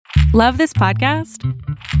Love this podcast?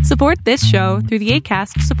 Support this show through the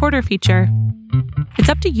Acast supporter feature. It's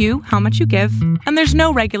up to you how much you give, and there's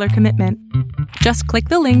no regular commitment. Just click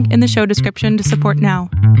the link in the show description to support now.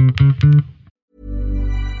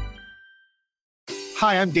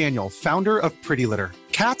 Hi, I'm Daniel, founder of Pretty Litter.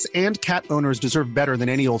 Cats and cat owners deserve better than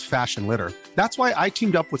any old-fashioned litter. That's why I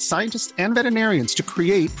teamed up with scientists and veterinarians to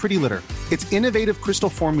create Pretty Litter. Its innovative crystal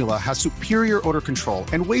formula has superior odor control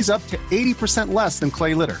and weighs up to 80% less than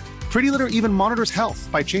clay litter. Pretty Litter even monitors health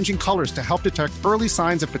by changing colors to help detect early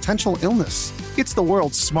signs of potential illness. It's the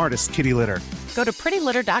world's smartest kitty litter. Go to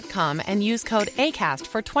prettylitter.com and use code ACAST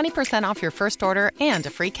for 20% off your first order and a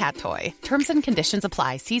free cat toy. Terms and conditions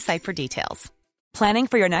apply. See site for details. Planning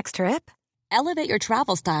for your next trip? Elevate your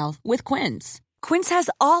travel style with Quince. Quince has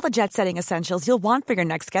all the jet-setting essentials you'll want for your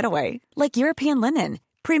next getaway, like European linen,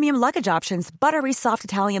 premium luggage options, buttery soft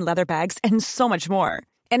Italian leather bags, and so much more.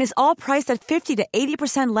 And is all priced at 50 to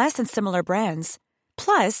 80% less than similar brands.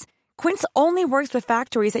 Plus, Quince only works with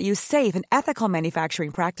factories that use safe and ethical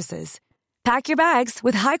manufacturing practices. Pack your bags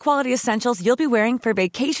with high-quality essentials you'll be wearing for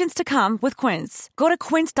vacations to come with Quince. Go to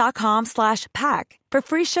quince.com/pack for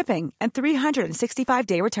free shipping and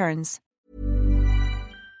 365-day returns.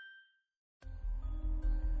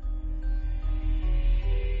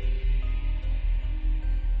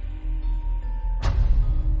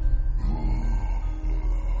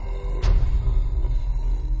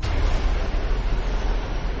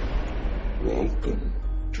 Welcome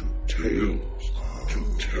to Tales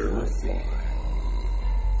to Terrify.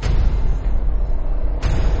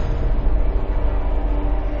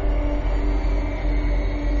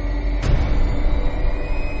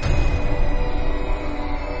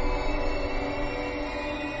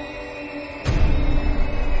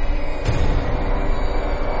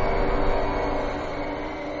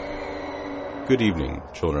 Good evening,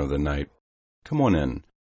 children of the night. Come on in.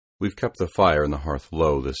 We've kept the fire in the hearth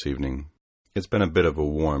low this evening. It's been a bit of a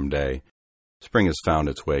warm day. Spring has found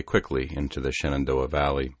its way quickly into the Shenandoah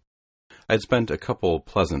Valley. I'd spent a couple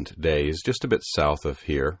pleasant days just a bit south of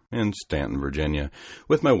here, in Stanton, Virginia,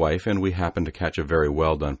 with my wife, and we happened to catch a very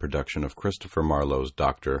well-done production of Christopher Marlowe's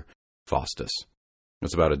Dr. Faustus.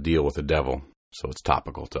 It's about a deal with the devil, so it's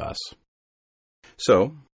topical to us.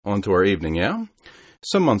 So, on to our evening, yeah?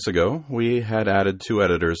 Some months ago, we had added 2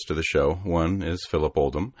 editors to the show. One is Philip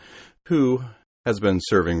Oldham, who has been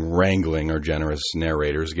wrangling our generous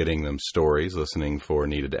narrators, getting them stories, listening for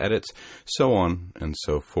needed edits, so on and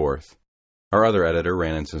so forth. Our other editor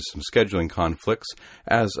ran into some scheduling conflicts.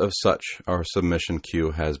 As of such, our submission queue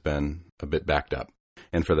has been a bit backed up,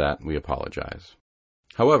 and for that we apologize.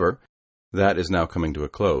 However, that is now coming to a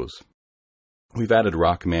close. We've added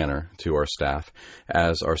Rock Manor to our staff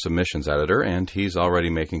as our submissions editor, and he's already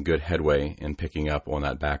making good headway in picking up on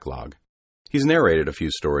that backlog. He's narrated a few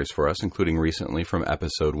stories for us, including recently from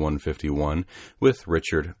episode 151 with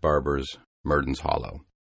Richard Barber's Murden's Hollow.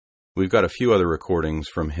 We've got a few other recordings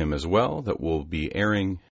from him as well that will be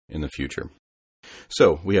airing in the future.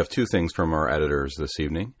 So, we have 2 things from our editors this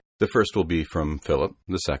evening. The first will be from Philip,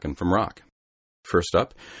 the second from Rock. First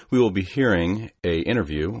up, we will be hearing an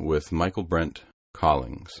interview with Michael Brent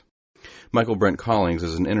Collings. Michael Brent Collings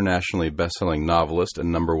is an internationally best-selling novelist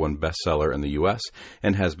and #1 bestseller in the U.S.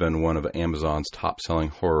 and has been one of Amazon's top-selling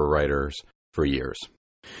horror writers for years.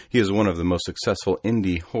 He is one of the most successful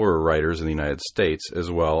indie horror writers in the United States, as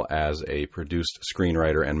well as a produced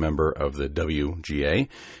screenwriter and member of the WGA,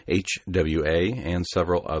 HWA, and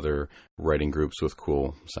several other writing groups with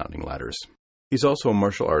cool-sounding letters. He's also a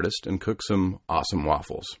martial artist and cooks some awesome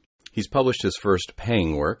waffles. He's published his first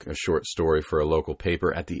paying work, a short story for a local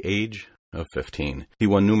paper, at the age of 15. He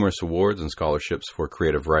won numerous awards and scholarships for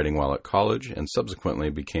creative writing while at college, and subsequently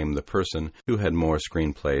became the person who had more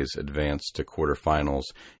screenplays advanced to quarterfinals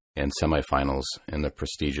and semifinals in the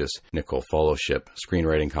prestigious Nicol Fellowship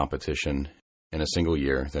screenwriting competition in a single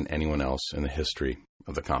year than anyone else in the history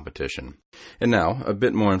of the competition. And now, a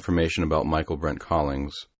bit more information about Michael Brent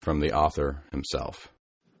Collings from the author himself.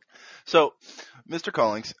 So, Mr.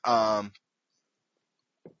 Collings,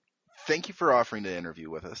 thank you for offering to interview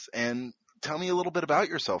with us, and tell me a little bit about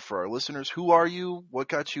yourself for our listeners. Who are you? What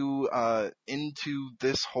got you into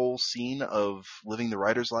this whole scene of living the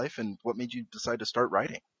writer's life, and what made you decide to start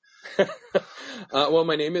writing? Well,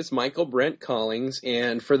 my name is Michael Brent Collings,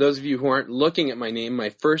 and for those of you who aren't looking at my name,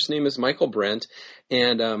 my first name is Michael Brent,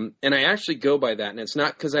 and I actually go by that, and it's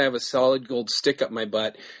not because I have a solid gold stick up my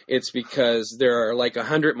butt. It's because there are like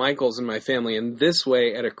 100 Michaels in my family, and this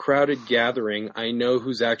way, at a crowded gathering, I know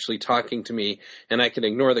who's actually talking to me, and I can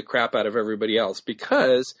ignore the crap out of everybody else,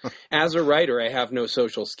 because as a writer, I have no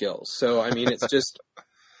social skills. So, I mean, it's just...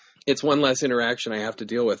 it's one less interaction I have to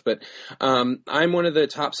deal with. But I'm one of the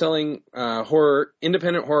top-selling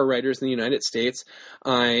independent horror writers in the United States.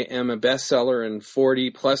 I am a bestseller in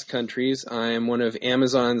 40-plus countries. I am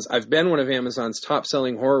I've been one of Amazon's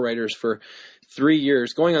top-selling horror writers for 3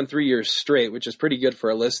 years, going on 3 years straight, which is pretty good for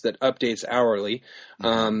a list that updates hourly.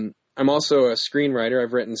 I'm also a screenwriter.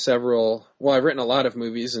 I've written a lot of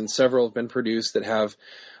movies, and several have been produced that have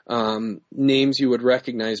names you would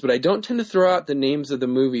recognize, but I don't tend to throw out the names of the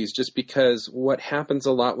movies, just because what happens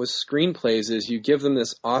a lot with screenplays is you give them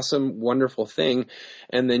this awesome, wonderful thing,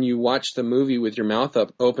 and then you watch the movie with your mouth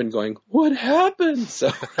open going, what happened?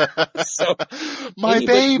 So my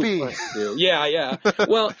baby. Yeah.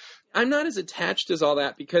 Well, I'm not as attached as all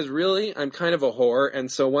that, because really I'm kind of a whore, and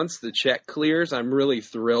so once the check clears, I'm really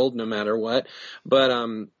thrilled no matter what.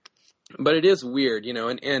 But it is weird,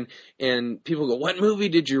 and people go, what movie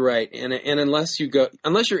did you write? And unless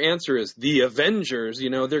your answer is The Avengers,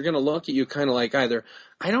 they're going to look at you kind of like either,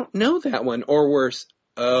 I don't know that one, or worse,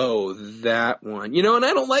 oh, that one, and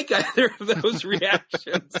I don't like either of those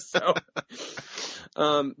reactions. So,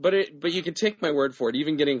 but you can take my word for it.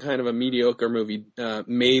 Even getting kind of a mediocre movie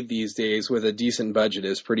made these days with a decent budget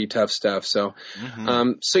is pretty tough stuff. So,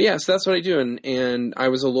 so that's what I do. And I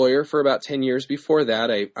was a lawyer for about 10 years before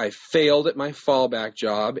that. I failed at my fallback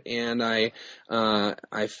job, and I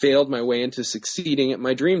failed my way into succeeding at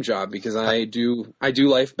my dream job, because I do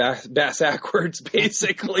life bass backwards,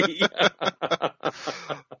 basically.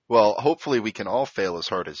 Well, hopefully we can all fail as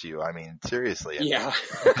hard as you. I mean, seriously. Yeah.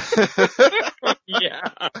 Yeah.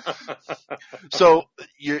 So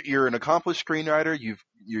you're an accomplished screenwriter.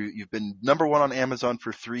 You've been number one on Amazon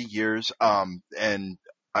for 3 years. And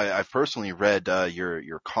I've personally read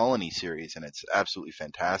your Colony series, and it's absolutely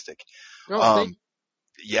fantastic. Oh,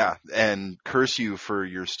 yeah, and curse you for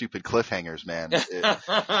your stupid cliffhangers, man.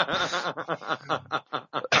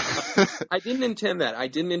 I didn't intend that.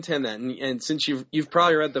 And since you've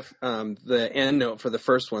probably read the end note for the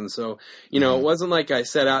first one, so it wasn't like I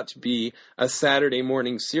set out to be a Saturday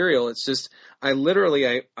morning serial. It's just I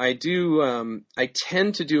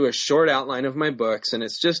tend to do a short outline of my books, and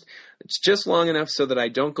it's just long enough so that I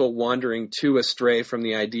don't go wandering too astray from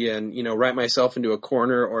the idea and, write myself into a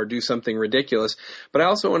corner or do something ridiculous. But I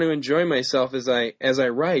also want to enjoy myself as I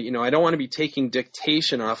write. I don't want to be taking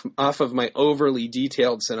dictation off of my overly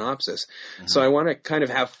detailed synopsis. So I want to kind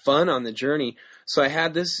of have fun on the journey. So I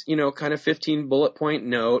had this, kind of 15 bullet point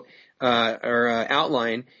note, or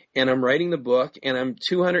outline, and I'm writing the book, and I'm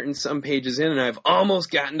 200 and some pages in, and I've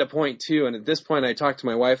almost gotten to point 2. And at this point, I talked to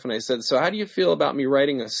my wife, and I said, so how do you feel about me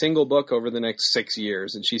writing a single book over the next 6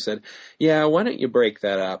 years? And she said, yeah, why don't you break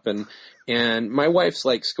that up? And my wife's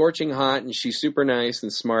like scorching hot, and she's super nice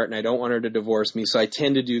and smart, and I don't want her to divorce me, so I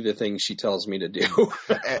tend to do the things she tells me to do.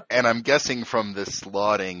 And I'm guessing from this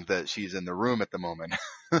lauding that she's in the room at the moment.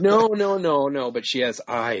 No, but she has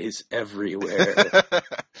eyes everywhere.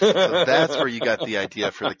 So that's where you got the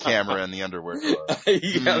idea for the camera and the underwear.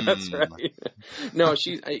 Yeah, that's right. No,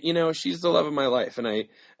 she's the love of my life, and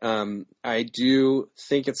I do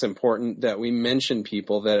think it's important that we mention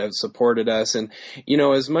people that have supported us. And,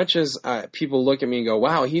 as much as people look at me and go,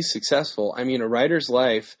 wow, he's successful. I mean, a writer's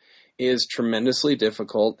life is tremendously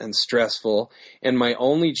difficult and stressful, and my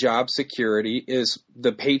only job security is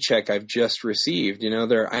the paycheck I've just received.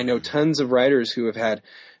 I know tons of writers who have had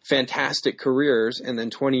fantastic careers, and then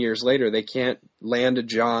 20 years later they can't land a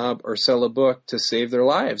job or sell a book to save their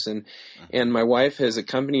lives. And my wife has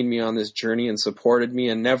accompanied me on this journey and supported me,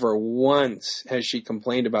 and never once has she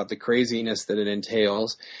complained about the craziness that it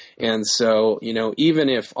entails. And so, even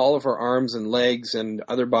if all of her arms and legs and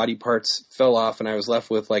other body parts fell off and I was left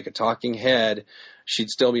with like a talking head, she'd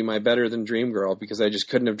still be my better than dream girl, because I just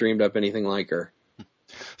couldn't have dreamed up anything like her.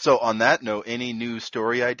 So on that note, any new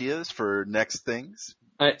story ideas for next things?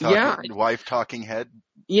 Wife talking head.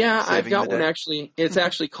 Yeah, I've got one actually. It's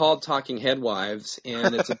actually called Talking Head Wives,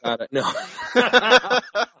 and it's about no.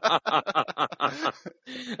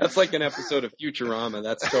 That's like an episode of Futurama.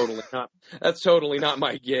 That's totally not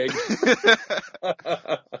my gig.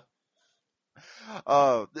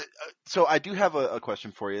 So I do have a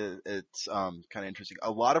question for you. It's kind of interesting.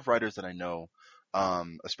 A lot of writers that I know,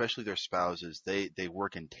 especially their spouses, they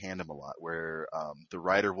work in tandem a lot, where the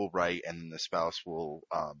writer will write and the spouse will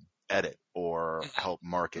edit or help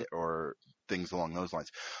market or things along those lines.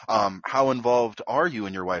 How involved are you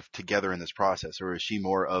and your wife together in this process, or is she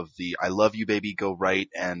more of the I love you, baby, go write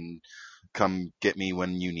and come get me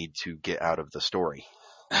when you need to get out of the story?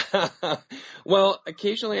 Well,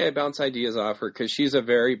 occasionally I bounce ideas off her because she's a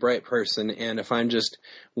very bright person, and if I'm just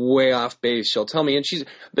way off base, she'll tell me.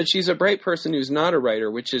 But she's a bright person who's not a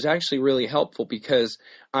writer, which is actually really helpful because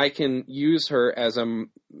I can use her as a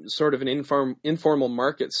sort of an informal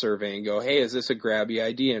market survey and go, hey, is this a grabby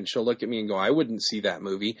idea? And she'll look at me and go, I wouldn't see that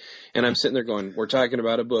movie. And I'm sitting there going, we're talking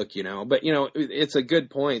about a book, But, it's a good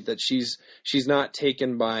point that she's not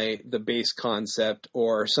taken by the base concept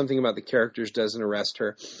or something about the characters doesn't arrest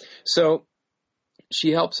her. So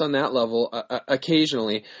she helps on that level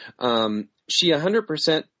occasionally. She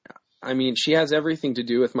 100%, she has everything to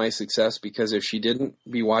do with my success because if she didn't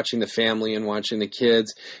be watching the family and watching the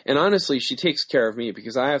kids, and honestly, she takes care of me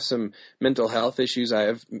because I have some mental health issues. I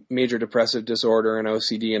have major depressive disorder and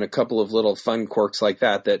OCD and a couple of little fun quirks like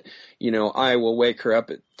that, I will wake her up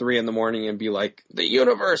at 3 a.m. and be like, the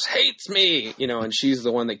universe hates me, and she's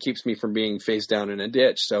the one that keeps me from being face down in a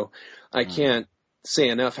ditch. So I can't say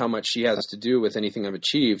enough how much she has to do with anything I've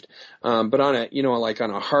achieved. But on a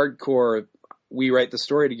hardcore, we write the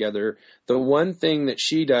story together. The one thing that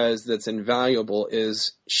she does that's invaluable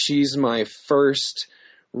is she's my first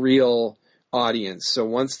real audience. So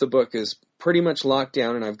once the book is pretty much locked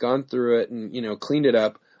down and I've gone through it and, cleaned it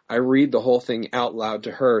up, I read the whole thing out loud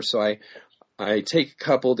to her. So I take a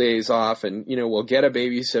couple days off and, we'll get a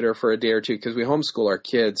babysitter for a day or two because we homeschool our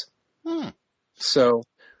kids. So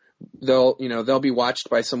they'll be watched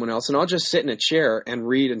by someone else, and I'll just sit in a chair and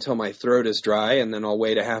read until my throat is dry, and then I'll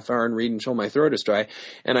wait a half hour and read until my throat is dry,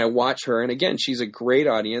 and I watch her. And again, she's a great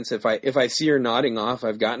audience. If I see her nodding off,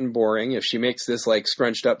 I've gotten boring. If she makes this like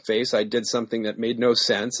scrunched up face, I did something that made no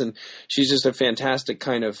sense, and she's just a fantastic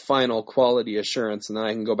kind of final quality assurance, and then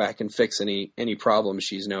I can go back and fix any problems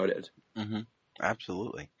she's noted. Mm-hmm.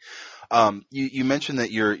 Absolutely. You mentioned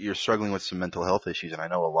that you're struggling with some mental health issues, and I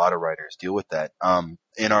know a lot of writers deal with that.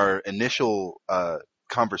 In our initial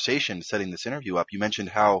conversation setting this interview up, you mentioned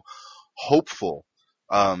how hopeful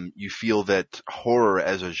you feel that horror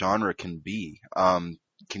as a genre can be. Can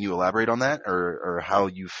you elaborate on that, or how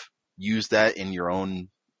you've used that in your own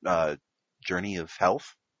journey of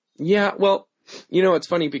health? Yeah, well, it's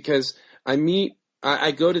funny because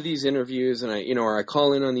I go to these interviews and I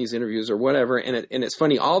call in on these interviews or whatever. And it's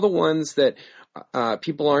funny, all the ones that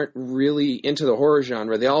people aren't really into the horror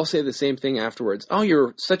genre, they all say the same thing afterwards. Oh,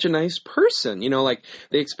 you're such a nice person. Like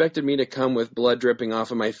they expected me to come with blood dripping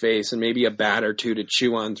off of my face and maybe a bat or two to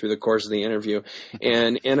chew on through the course of the interview.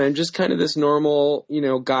 And I'm just kind of this normal,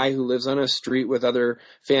 guy who lives on a street with other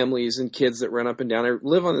families and kids that run up and down. I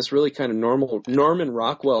live on this really kind of normal Norman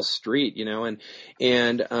Rockwell street, and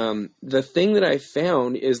the thing that I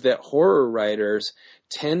found is that horror writers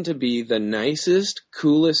tend to be the nicest,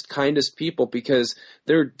 coolest, kindest people because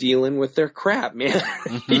they're dealing with their crap, man.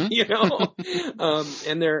 Mm-hmm.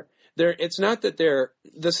 And they're it's not that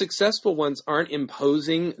the successful ones aren't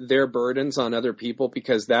imposing their burdens on other people,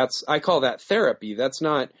 because I call that therapy. That's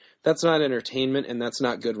not entertainment, and that's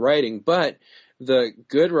not good writing. But the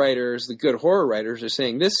good writers, the good horror writers, are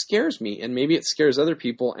saying, this scares me, and maybe it scares other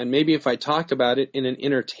people, and maybe if I talk about it in an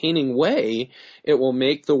entertaining way, it will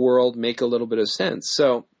make the world make a little bit of sense.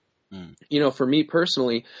 So, for me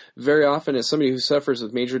personally, very often as somebody who suffers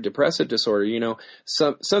with major depressive disorder,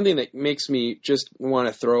 something that makes me just want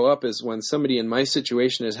to throw up is when somebody in my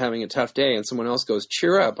situation is having a tough day and someone else goes,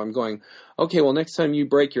 cheer up. I'm going, okay, well, next time you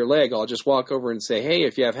break your leg, I'll just walk over and say, hey,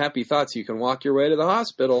 if you have happy thoughts, you can walk your way to the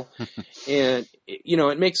hospital. And,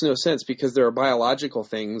 it makes no sense because there are biological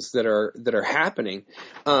things that are happening.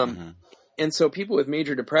 And so people with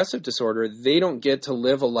major depressive disorder, they don't get to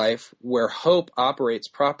live a life where hope operates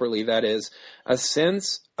properly. That is, a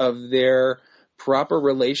sense of their proper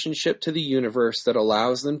relationship to the universe that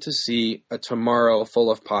allows them to see a tomorrow full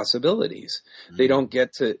of possibilities. Mm-hmm. They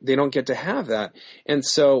don't get to have that. And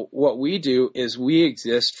so what we do is we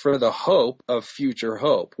exist for the hope of future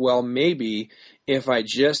hope. Well, maybe if I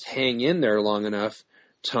just hang in there long enough,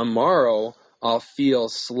 tomorrow I'll feel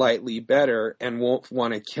slightly better and won't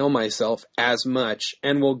want to kill myself as much,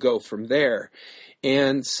 and we'll go from there.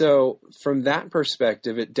 And so from that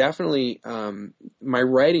perspective, it definitely, my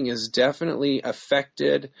writing is definitely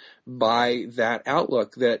affected by that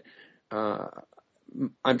outlook that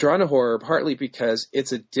I'm drawn to horror partly because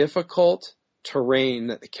it's a difficult terrain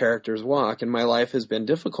that the characters walk, and my life has been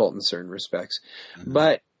difficult in certain respects. Mm-hmm.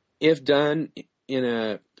 But if done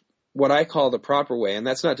in what I call the proper way, and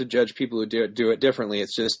that's not to judge people who do it differently,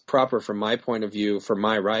 it's just proper from my point of view for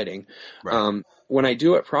my writing. Right. When I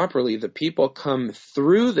do it properly, the people come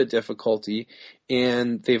through the difficulty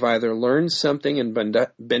and they've either learned something and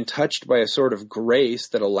been touched by a sort of grace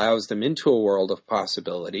that allows them into a world of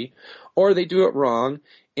possibility, or they do it wrong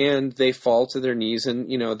and they fall to their knees, and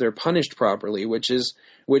they're punished properly, which is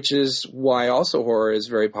why also horror is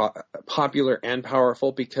very popular and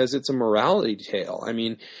powerful, because it's a morality tale. I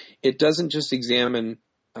mean, it doesn't just examine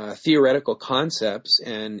theoretical concepts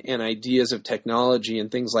and ideas of technology and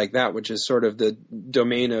things like that, which is sort of the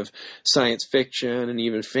domain of science fiction and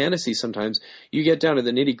even fantasy sometimes. You get down to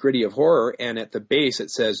the nitty-gritty of horror, and at the base it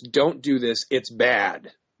says, don't do this, it's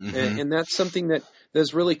bad. Mm-hmm. And that's something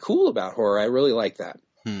that's really cool about horror. I really like that.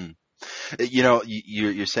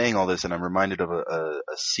 You're saying all this, and I'm reminded of a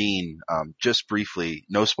scene, just briefly,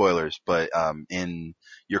 no spoilers, but in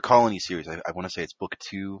your Colony series, I want to say it's book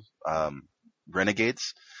 2,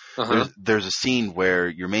 Renegades. Uh-huh. There's a scene where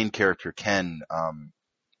your main character Ken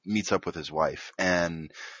meets up with his wife, and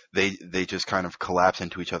they just kind of collapse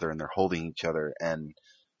into each other, and they're holding each other. And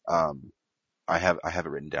I have it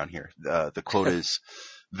written down here. The quote is,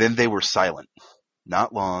 "Then they were silent,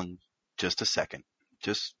 not long, just a second,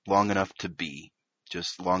 just long enough to be,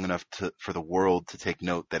 just long enough for the world to take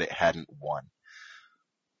note that it hadn't won."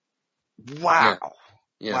 Wow,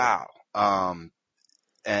 yeah. Wow.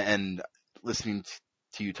 And listening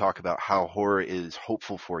to you talk about how horror is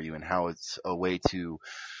hopeful for you and how it's a way to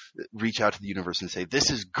reach out to the universe and say, this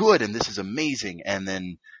is good and this is amazing, and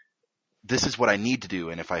then this is what I need to do,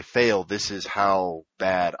 and if I fail, this is how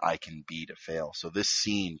bad I can be to fail. So this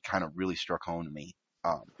scene kind of really struck home to me.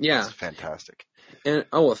 Yeah, it's fantastic. And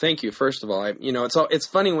well, thank you. First of all, it's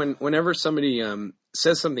funny whenever somebody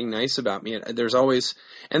says something nice about me. There's always,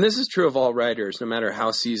 and this is true of all writers, no matter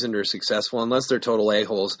how seasoned or successful, unless they're total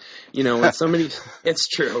a-holes. When somebody, it's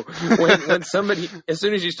true. When somebody, as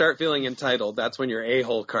soon as you start feeling entitled, that's when your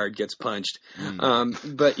a-hole card gets punched.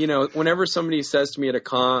 But whenever somebody says to me at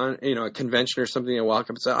a convention or something, I walk up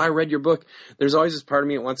and say, "I read your book." There's always this part of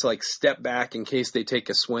me that wants to step back in case they take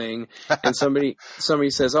a swing, and somebody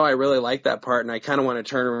says, "Oh, I really like that part," and I kind of want to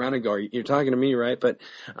turn around and go, "You're talking to me, right?" But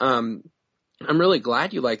I'm really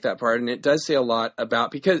glad you like that part, and it does say a lot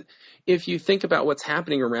about, because if you think about what's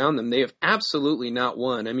happening around them, they have absolutely not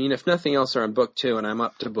won. I mean, if nothing else, they're on book 2, and I'm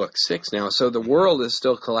up to book 6 now, so the world is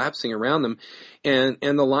still collapsing around them, and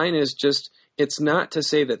the line is just, it's not to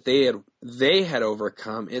say that they had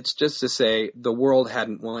overcome, it's just to say the world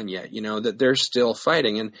hadn't won yet, that they're still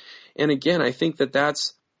fighting, and again, I think that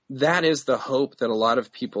is the hope that a lot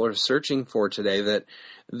of people are searching for today,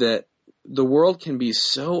 that the world can be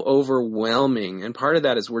so overwhelming, and part of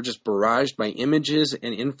that is we're just barraged by images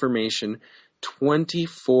and information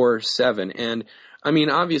 24/7. And I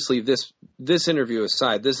mean, obviously, this interview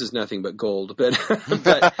aside, this is nothing but gold. But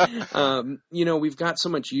we've got so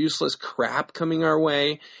much useless crap coming our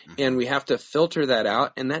way, and we have to filter that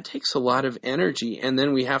out, and that takes a lot of energy. And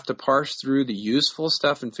then we have to parse through the useful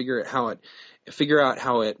stuff and figure out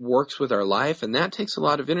how it works with our life, and that takes a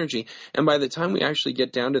lot of energy. And by the time we actually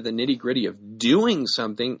get down to the nitty-gritty of doing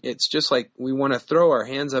something, it's just like we want to throw our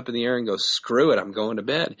hands up in the air and go, "Screw it, I'm going to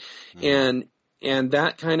bed." And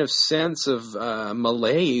that kind of sense of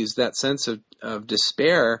malaise, that sense of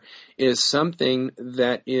despair, is something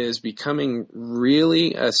that is becoming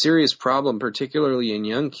really a serious problem, particularly in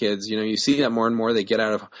young kids. You see that more and more. They get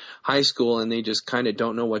out of high school and they just kind of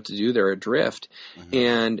don't know what to do. They're adrift. Mm-hmm.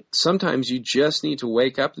 And sometimes you just need to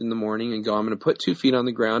wake up in the morning and go, "I'm going to put 2 feet on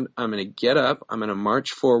the ground. I'm going to get up. I'm going to march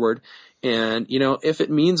forward. And, if it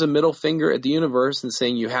means a middle finger at the universe and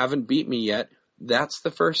saying, 'You haven't beat me yet,' that's the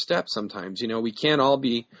first step sometimes. We can't all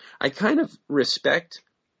be – I kind of respect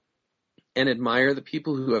and admire the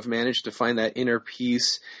people who have managed to find that inner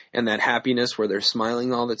peace and that happiness where they're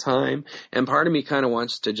smiling all the time. And part of me kind of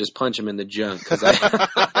wants to just punch them in the junk because I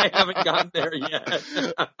haven't gotten there yet.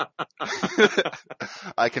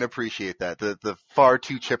 I can appreciate that. The far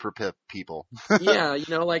too chipper pip people. Yeah,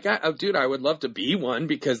 I would love to be one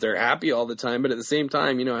because they're happy all the time. But at the same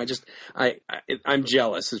time, I'm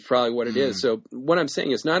jealous is probably what it is. So what I'm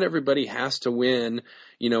saying is not everybody has to win,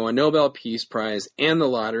 a Nobel Peace Prize and the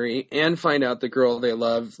lottery and find out the girl they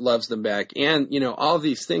love loves them back. And, all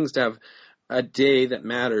these things to have a day that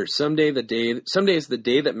matters. Some days the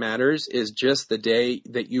day that matters is just the day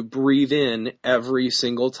that you breathe in every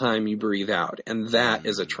single time you breathe out. And that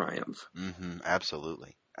is a triumph. Mm-hmm.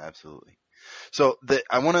 Absolutely. Absolutely. So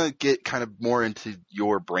I want to get kind of more into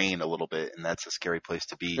your brain a little bit, and that's a scary place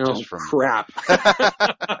to be. Oh, just from crap.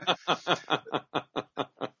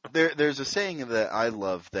 There's a saying that I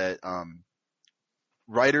love that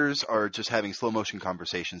writers are just having slow motion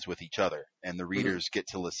conversations with each other, and the readers get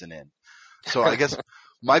to listen in. So I guess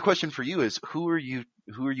my question for you is, who are you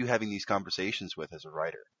having these conversations with as a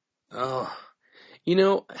writer? Oh,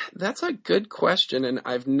 that's a good question, and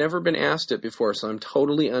I've never been asked it before, so I'm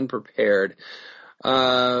totally unprepared.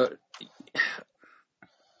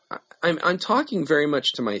 I'm talking very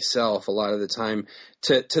much to myself a lot of the time,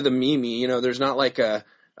 to the me. You know, there's not like a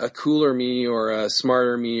cooler me or a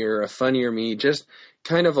smarter me or a funnier me. Just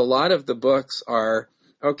kind of a lot of the books are,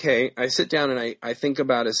 okay, I sit down and I think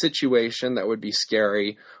about a situation that would be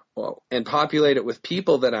scary, and populate it with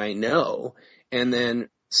people that I know, and then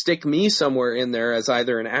stick me somewhere in there as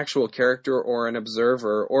either an actual character or an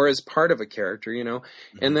observer or as part of a character, you know,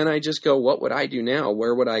 Mm-hmm. and then I just go, what would I do now?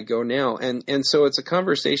 Where would I go now? And so it's a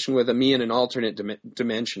conversation with a me in an alternate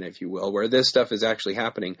dimension, if you will, where this stuff is actually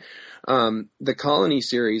happening. The Colony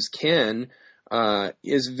series, Ken,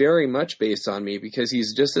 is very much based on me because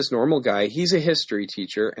he's just this normal guy. He's a history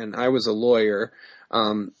teacher and I was a lawyer.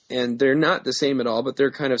 And they're not the same at all, but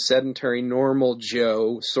they're kind of sedentary, normal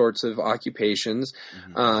Joe sorts of occupations.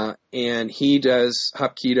 Mm-hmm. And he does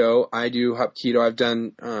Hapkido. I do Hapkido. I've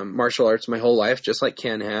done martial arts my whole life, just like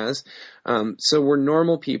Ken has. So we're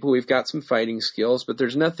normal people. We've got some fighting skills, but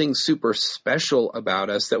there's nothing super special about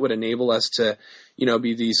us that would enable us to, you know,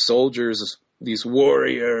 be these soldiers, these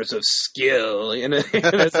warriors of skill in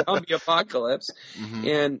a zombie apocalypse.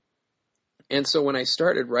 Mm-hmm. And so when I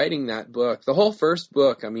started writing that book, the whole first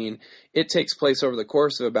book, I mean, it takes place over the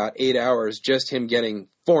course of about 8 hours, just him getting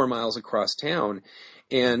 4 miles across town.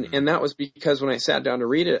 And that was because when I sat down to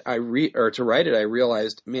read it, I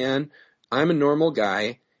realized, man, I'm a normal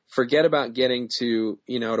guy. Forget about getting to,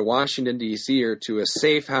 you know, to Washington, D.C. or to a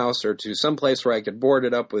safe house or to some place where I could board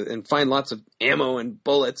it up with and find lots of ammo and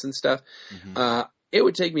bullets and stuff. Mm-hmm. It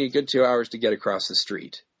would take me a good 2 hours to get across the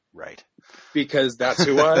street. Right. Because that's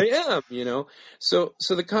who I am, you know? So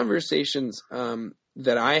the conversations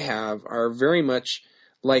that I have are very much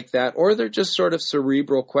like that, or they're just sort of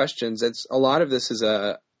cerebral questions. It's a lot of this is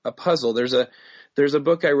a puzzle. There's a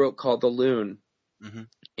book I wrote called The Loon, mm-hmm.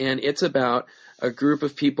 and it's about a group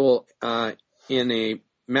of people in a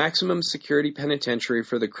maximum security penitentiary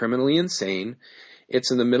for the criminally insane.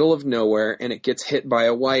 It's in the middle of nowhere, and it gets hit by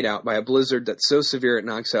a whiteout, by a blizzard that's so severe it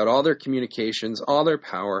knocks out all their communications, all their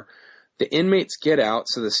power. The inmates get out,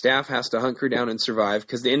 so the staff has to hunker down and survive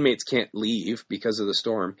because the inmates can't leave because of the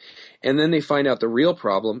storm. And then they find out the real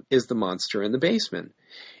problem is the monster in the basement.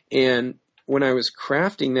 And when I was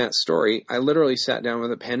crafting that story, I literally sat down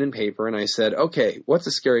with a pen and paper and I said, okay, what's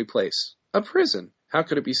a scary place? A prison. How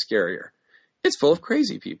could it be scarier? It's full of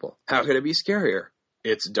crazy people. How could it be scarier?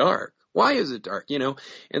 It's dark. Why is it dark? You know?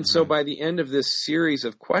 And so by the end of this series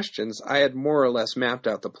of questions, I had more or less mapped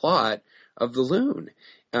out the plot of The Loon.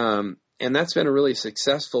 And that's been a really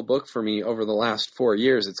successful book for me over the last 4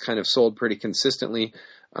 years. It's kind of sold pretty consistently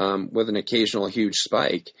with an occasional huge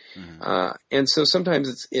spike. Mm-hmm. And so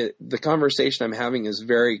sometimes the conversation I'm having is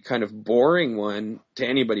very kind of boring one to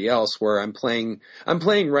anybody else where I'm playing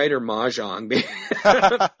writer mahjong,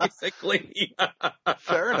 basically.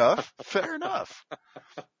 Fair enough.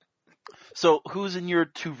 So who's in your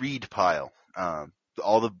to-read pile?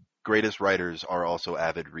 All the greatest writers are also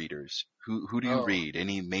avid readers. Who do you read?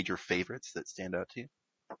 Any major favorites that stand out to you?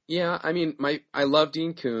 Yeah, I mean, I love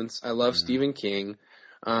Dean Koontz. I love Stephen King.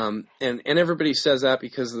 And everybody says that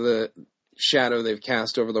because of the shadow they've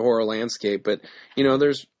cast over the horror landscape. But, you know,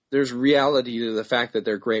 there's reality to the fact that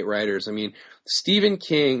they're great writers. I mean, Stephen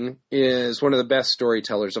King is one of the best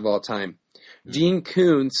storytellers of all time. Dean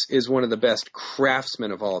Koontz is one of the best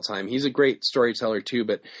craftsmen of all time. He's a great storyteller too,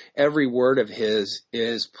 but every word of his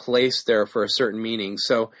is placed there for a certain meaning.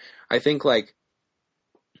 So I think, like,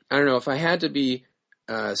 I don't know, if I had to be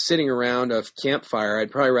sitting around a campfire,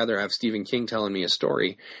 I'd probably rather have Stephen King telling me a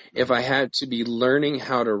story. If I had to be learning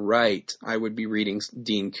how to write, I would be reading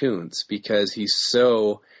Dean Koontz because he's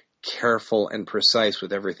so careful and precise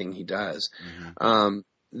with everything he does. Mm-hmm.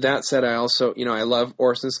 That said, I also, you know, I love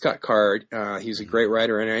Orson Scott Card. He's a great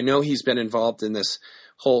writer, and I know he's been involved in this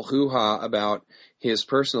whole hoo-ha about his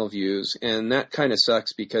personal views, and that kind of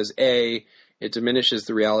sucks because A, it diminishes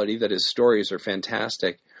the reality that his stories are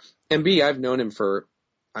fantastic, and B, I've known him for,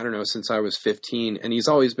 I don't know, since I was 15, and he's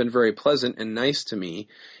always been very pleasant and nice to me,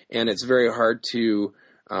 and it's very hard to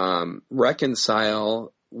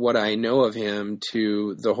reconcile what I know of him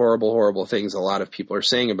to the horrible, horrible things a lot of people are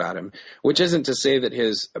saying about him, which isn't to say that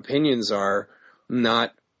his opinions are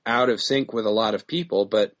not out of sync with a lot of people.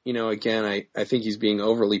 But, you know, again, I think he's being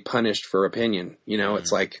overly punished for opinion. You know,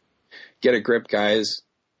 it's like, get a grip, guys.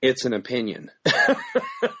 It's an opinion.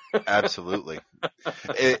 Absolutely.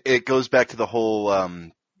 It goes back to the whole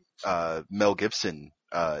Mel Gibson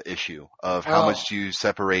issue of how much do you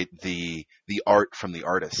separate the art from the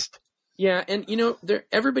artist. Yeah, and, you know,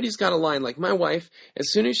 everybody's got a line. Like, my wife,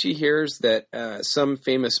 as soon as she hears that some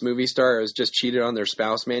famous movie star has just cheated on their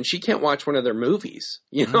spouse, man, she can't watch one of their movies,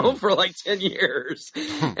 you know, for like 10 years.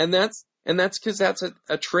 And that's And that's because that's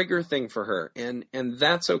a trigger thing for her. And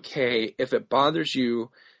that's okay. If it bothers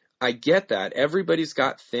you, I get that. Everybody's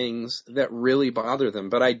got things that really bother them.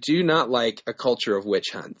 But I do not like a culture of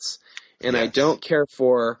witch hunts. And I don't care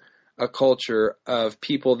for a culture of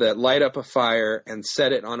people that light up a fire and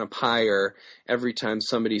set it on a pyre every time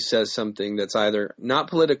somebody says something that's either not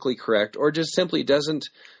politically correct or just simply doesn't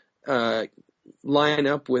line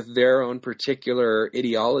up with their own particular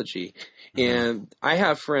ideology. And I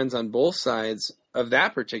have friends on both sides of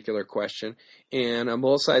that particular question and on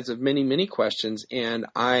both sides of many, many questions. And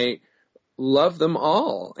I love them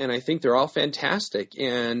all. And I think they're all fantastic.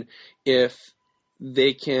 And if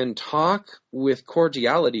they can talk with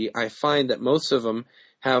cordiality, I find that most of them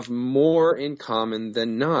have more in common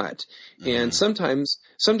than not. And sometimes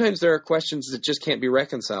there are questions that just can't be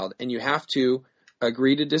reconciled, and you have to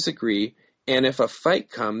agree to disagree. And if a fight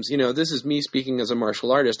comes, this is me speaking as a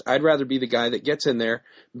martial artist, I'd rather be the guy that gets in there,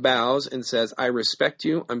 bows, and says, I respect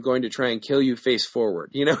you. I'm going to try and kill you face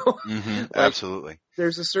forward, Absolutely.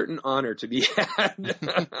 There's a certain honor to be had.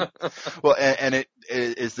 Well, and it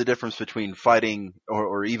is the difference between fighting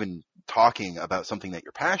or even talking about something that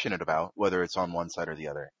you're passionate about, whether it's on one side or the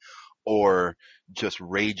other, or just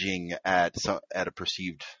raging at a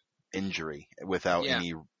perceived injury without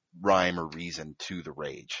any rhyme or reason to the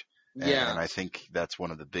rage. And I think that's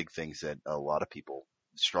one of the big things that a lot of people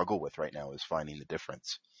struggle with right now is finding the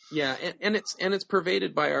difference. Yeah, and it's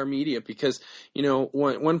pervaded by our media because,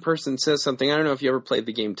 one person says something. I don't know if you ever played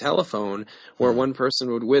the game Telephone, where one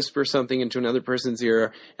person would whisper something into another person's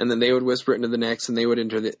ear, and then they would whisper it into the next, and they would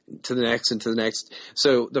enter to the next and to the next.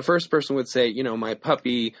 So the first person would say, my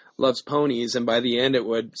puppy loves ponies, and by the end it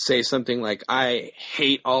would say something like, I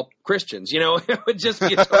hate all Christians. It would just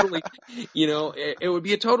be a totally, it would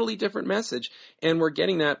be a totally different message. And we're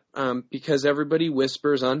getting that because everybody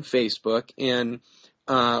whispers on Facebook. And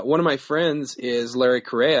one of my friends is Larry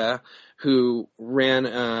Correa, who ran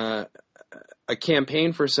a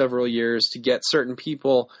campaign for several years to get certain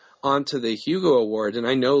people onto the Hugo Award. And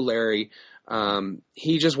I know Larry,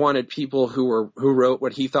 he just wanted people who wrote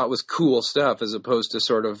what he thought was cool stuff as opposed to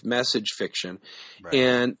sort of message fiction. Right.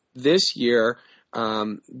 And this year,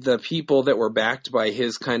 the people that were backed by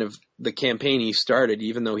his kind of the campaign he started,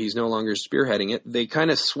 even though he's no longer spearheading it, they kind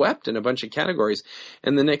of swept in a bunch of categories.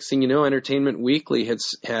 And the next thing you know, Entertainment Weekly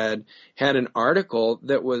had an article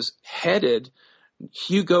that was headed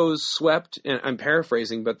Hugo's swept, and I'm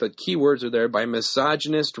paraphrasing, but the key words are there, by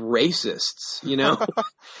misogynist racists,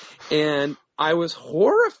 and I was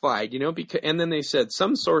horrified, because, and then they said,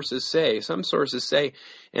 some sources say,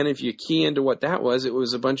 and if you key into what that was, it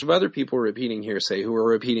was a bunch of other people repeating hearsay who were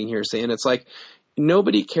repeating hearsay. And it's like,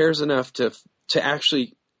 nobody cares enough to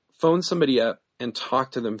actually phone somebody up and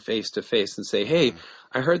talk to them face to face and say, hey,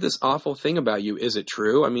 I heard this awful thing about you. Is it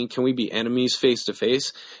true? I mean, can we be enemies face to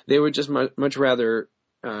face? They would just much rather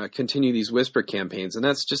continue these whisper campaigns. And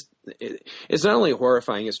that's just, it's not only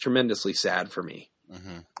horrifying, it's tremendously sad for me.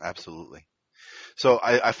 Absolutely. So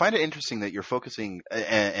I find it interesting that you're focusing,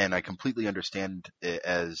 and I completely understand it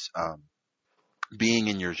as being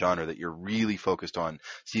in your genre, that you're really focused on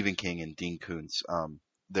Stephen King and Dean Koontz.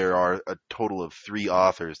 There are a total of 3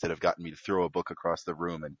 authors that have gotten me to throw a book across the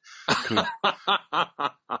room, and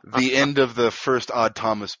the end of the first Odd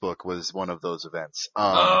Thomas book was one of those events.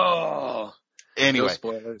 Anyway, no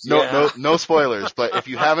spoilers. No spoilers. But if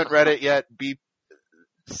you haven't read it yet,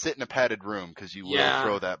 sit in a padded room because you will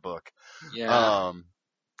throw that book. Yeah.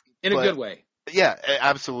 In a good way. Yeah,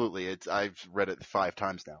 absolutely. I've read it 5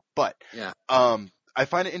 times now. But I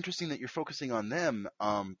find it interesting that you're focusing on them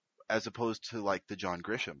as opposed to like the John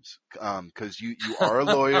Grishams, because you are a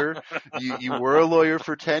lawyer. you were a lawyer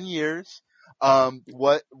for 10 years.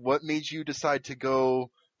 What made you decide to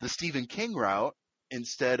go the Stephen King route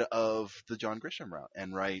instead of the John Grisham route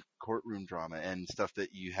and write courtroom drama and stuff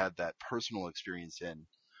that you had that personal experience in,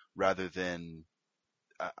 rather than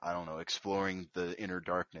I don't know, exploring the inner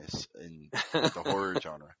darkness in the horror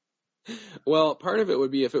genre? Well, part of it would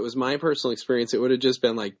be, if it was my personal experience, it would have just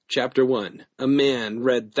been like chapter 1. A man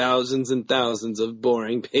read thousands and thousands of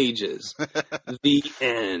boring pages. The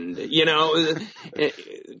end.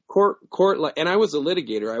 Court, and I was a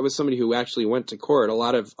litigator. I was somebody who actually went to court. A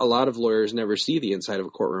lot of lawyers never see the inside of a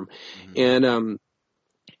courtroom. And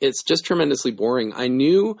it's just tremendously boring. I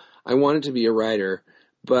knew I wanted to be a writer,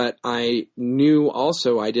 but I knew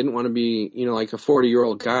also I didn't want to be, like a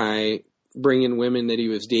 40-year-old guy bringing women that he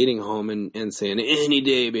was dating home and saying, any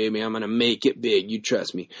day, baby, I'm going to make it big. You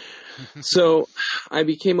trust me. So I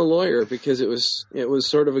became a lawyer because it was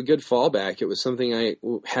sort of a good fallback. It was something I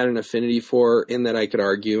had an affinity for, in that I could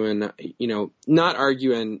argue and, not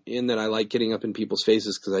argue in that I like getting up in people's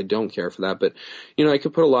faces, because I don't care for that. But, I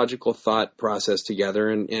could put a logical thought process together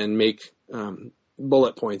and make,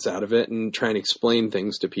 bullet points out of it and try and explain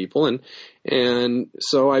things to people. And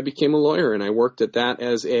so I became a lawyer, and I worked at that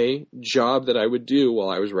as a job that I would do while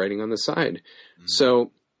I was writing on the side. Mm-hmm.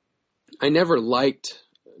 So I never liked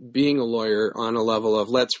being a lawyer on a level of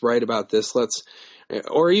let's write about this,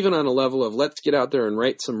 or even on a level of let's get out there and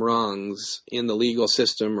right some wrongs in the legal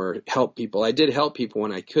system or help people. I did help people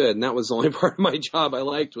when I could, and that was the only part of my job I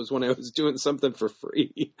liked, was when I was doing something for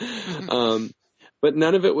free. But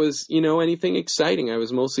none of it was, anything exciting. I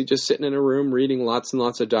was mostly just sitting in a room reading lots and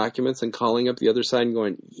lots of documents and calling up the other side and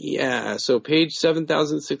going, yeah, so page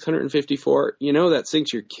 7,654, that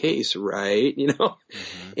sinks your case, right?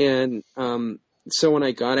 Mm-hmm. And so when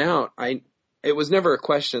I got out, it was never a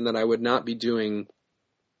question that I would not be doing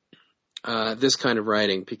this kind of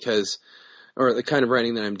writing or the kind of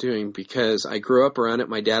writing that I'm doing, because I grew up around it.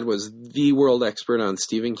 My dad was the world expert on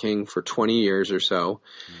Stephen King for 20 years or so.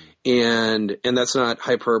 And that's not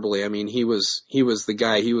hyperbole. I mean, he was the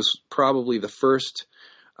guy. He was probably the first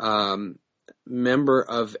member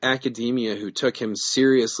of academia who took him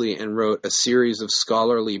seriously and wrote a series of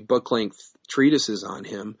scholarly book-length treatises on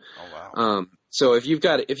him. Oh, wow. So if you've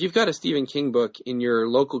got a Stephen King book in your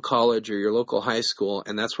local college or your local high school,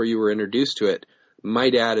 and that's where you were introduced to it,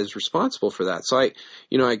 my dad is responsible for that. So I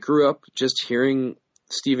grew up just hearing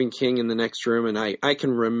Stephen King in the next room, and I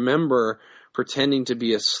can remember pretending to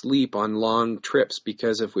be asleep on long trips,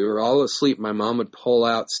 because if we were all asleep, my mom would pull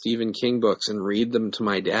out Stephen King books and read them to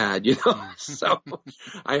my dad, So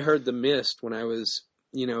I heard The Mist when I was,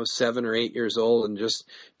 7 or 8 years old, and just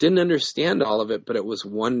didn't understand all of it, but it was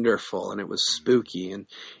wonderful and it was spooky.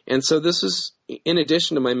 And so this is, in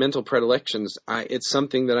addition to my mental predilections, it's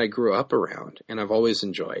something that I grew up around and I've always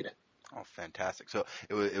enjoyed. Oh, fantastic. So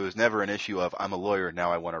it was never an issue of I'm a lawyer,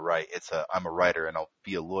 now I want to write. It's I'm a writer and I'll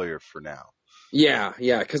be a lawyer for now. Yeah,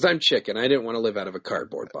 because I'm chicken. I didn't want to live out of a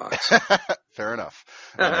cardboard box. Fair enough.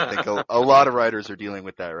 I think a lot of writers are dealing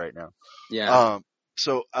with that right now. Yeah.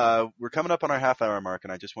 So we're coming up on our half-hour mark,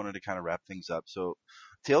 and I just wanted to kind of wrap things up. So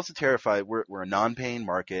Tales to Terrify, we're a non-paying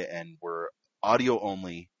market, and we're audio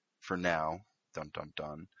only for now. Dun, dun,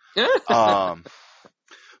 dun.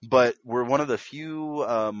 But we're one of the few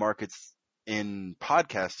markets in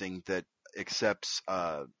podcasting that accepts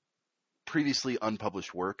previously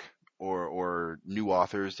unpublished work or new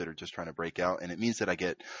authors that are just trying to break out. And it means that I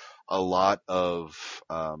get a lot of,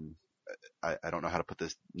 I don't know how to put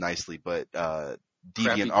this nicely, but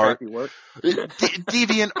deviant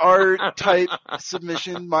art type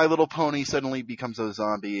submission. My Little Pony suddenly becomes a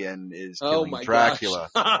zombie and is killing Dracula.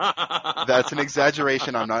 That's an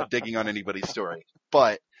exaggeration. I'm not digging on anybody's story.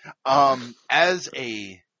 But as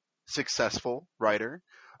a successful writer,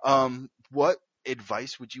 what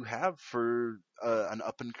advice would you have for an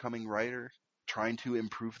up-and-coming writer trying to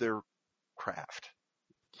improve their craft?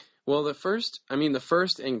 Well, the first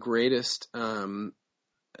and greatest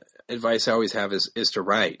advice I always have is to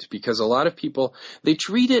write, because a lot of people, they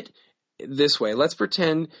treat it this way. Let's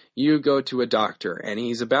pretend you go to a doctor and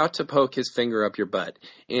he's about to poke his finger up your butt,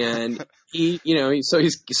 and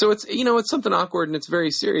it's something awkward and it's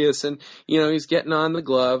very serious, and he's getting on the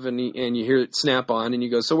glove and you hear it snap on, and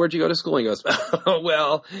you go, so where'd you go to school? And he goes, oh,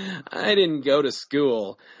 well, I didn't go to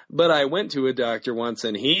school, but I went to a doctor once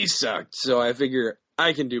and he sucked, so I figure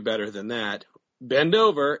I can do better than that. Bend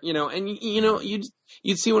over, and you'd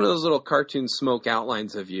see one of those little cartoon smoke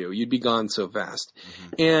outlines of you. You'd be gone so fast. Mm-hmm.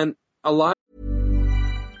 And a lot.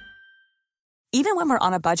 Even when we're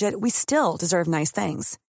on a budget, we still deserve nice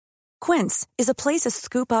things. Quince is a place to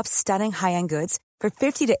scoop up stunning high-end goods for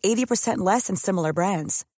 50 to 80% less than similar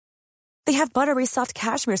brands. They have buttery soft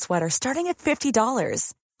cashmere sweaters starting at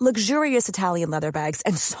 $50, luxurious Italian leather bags,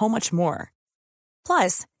 and so much more.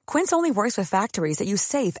 Plus, Quince only works with factories that use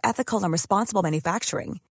safe, ethical, and responsible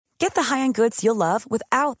manufacturing. Get the high-end goods you'll love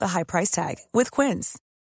without the high price tag with Quince.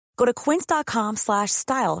 Go to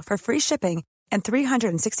quince.com/style for free shipping and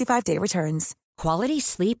 365-day returns. Quality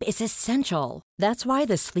sleep is essential. That's why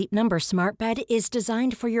the Sleep Number Smart Bed is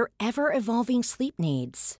designed for your ever-evolving sleep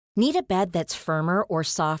needs. Need a bed that's firmer or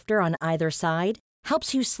softer on either side?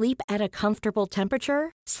 Helps you sleep at a comfortable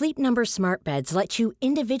temperature? Sleep Number Smart Beds let you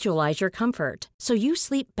individualize your comfort so you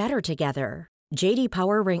sleep better together. JD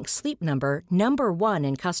Power ranks Sleep Number number 1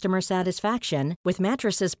 in customer satisfaction with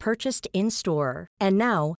mattresses purchased in-store. And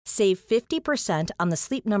now, save 50% on the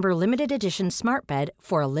Sleep Number Limited Edition Smart Bed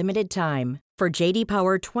for a limited time. For JD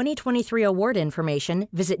Power 2023 award information,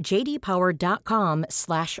 visit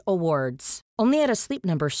jdpower.com/awards. Only at a Sleep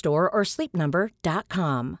Number store or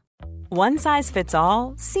sleepnumber.com. One size fits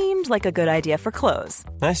all seemed like a good idea for clothes.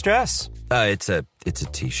 Nice dress. It's a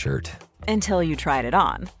t-shirt. Until you tried it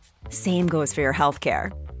on. Same goes for your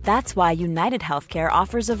healthcare. That's why United Healthcare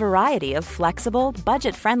offers a variety of flexible,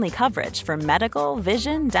 budget-friendly coverage for medical,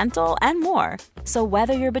 vision, dental, and more. So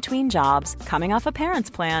whether you're between jobs, coming off a parent's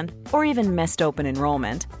plan, or even missed open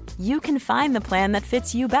enrollment, you can find the plan that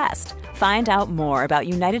fits you best. Find out more about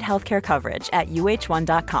United Healthcare coverage at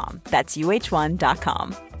uh1.com. That's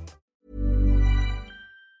uh1.com.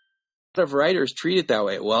 A lot of writers treat it that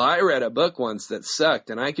way. Well, I read a book once that sucked,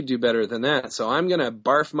 and I could do better than that, so I'm going to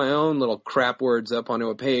barf my own little crap words up onto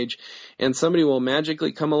a page, and somebody will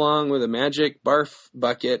magically come along with a magic barf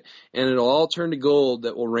bucket, and it'll all turn to gold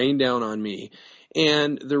that will rain down on me.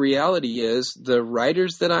 And the reality is, the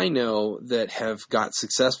writers that I know that have got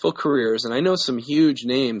successful careers, and I know some huge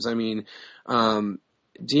names. I mean,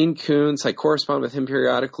 Dean Koontz, I correspond with him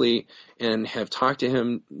periodically and have talked to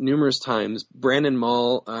him numerous times. Brandon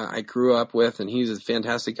Mull, I grew up with, and he's a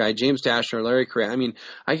fantastic guy. James Dashner, Larry Correa. I mean,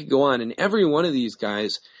 I could go on. And every one of these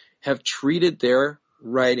guys have treated their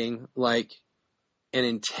writing like an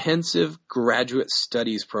intensive graduate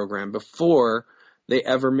studies program before they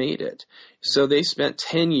ever made it. So they spent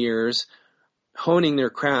 10 years honing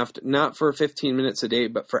their craft, not for 15 minutes a day,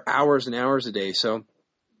 but for hours and hours a day. So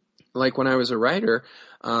like when I was a writer,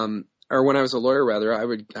 or when I was a lawyer rather, I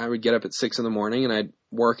would get up at 6 a.m. and I'd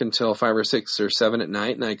work until 5 or 6 or 7 at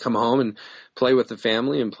night, and I'd come home and play with the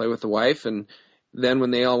family and play with the wife. And then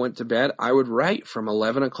when they all went to bed, I would write from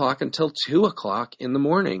 11 o'clock until 2 o'clock in the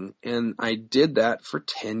morning. And I did that for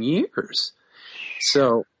 10 years.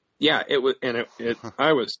 So yeah, it was, and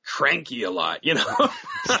I was cranky a lot, you know.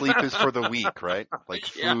 Sleep is for the weak, right? Like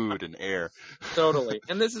food and air. Totally.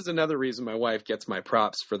 And this is another reason my wife gets my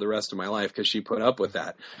props for the rest of my life, because she put up with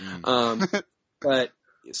that. But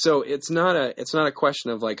so it's not a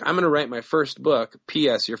question of like, I'm going to write my first book.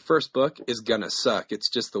 P.S. Your first book is going to suck.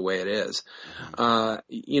 It's just the way it is.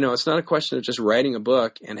 You know, it's not a question of just writing a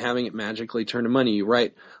book and having it magically turn to money. You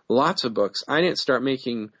write lots of books. I didn't start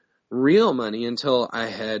making real money until I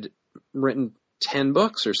had written 10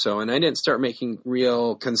 books or so, and I didn't start making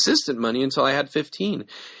real consistent money until I had 15.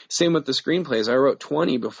 Same with the screenplays. I wrote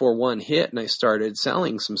 20 before one hit, and I started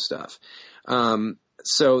selling some stuff.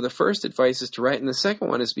 So the first advice is to write, and the second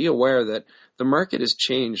one is be aware that the market has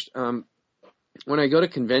changed. When I go to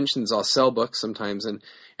conventions, I'll sell books sometimes, and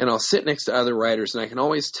I'll sit next to other writers, and I can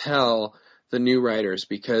always tell the new writers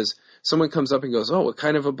because someone comes up and goes, "Oh, what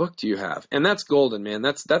kind of a book do you have?" And that's golden, man.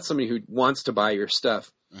 That's somebody who wants to buy your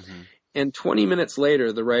stuff. Mm-hmm. And 20 minutes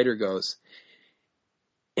later, the writer goes,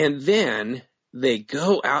 and then they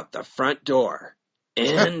go out the front door.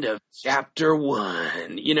 End of chapter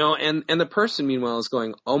 1. You know, and the person, meanwhile, is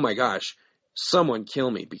going, "Oh my gosh, someone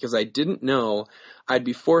kill me," because I didn't know I'd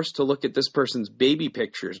be forced to look at this person's baby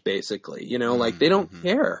pictures, basically. You know, like they don't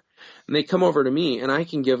care. And they come over to me, and I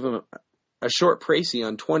can give them a short précis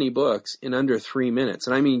on 20 books in under 3 minutes.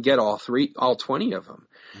 And I mean, get all 20 of them.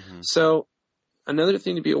 Mm-hmm. So another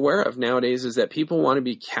thing to be aware of nowadays is that people want to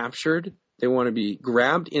be captured. They want to be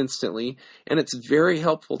grabbed instantly. And it's very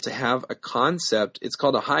helpful to have a concept. It's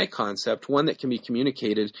called a high concept, one that can be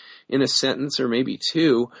communicated in a sentence or maybe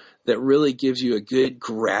two that really gives you a good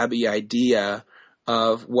grabby idea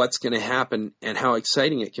of what's going to happen and how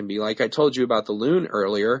exciting it can be. Like I told you about the loon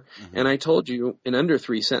earlier, and I told you in under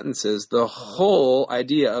 3 sentences the whole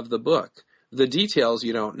idea of the book. The details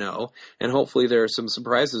you don't know, and hopefully there are some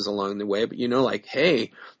surprises along the way, but you know, like,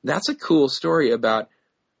 hey, that's a cool story about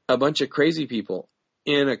a bunch of crazy people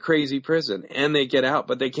in a crazy prison, and they get out,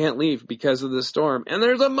 but they can't leave because of the storm, and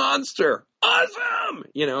there's a monster. Awesome!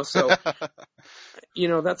 You know, so... You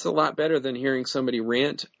know, that's a lot better than hearing somebody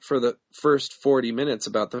rant for the first 40 minutes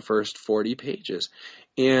about the first 40 pages.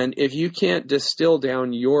 And if you can't distill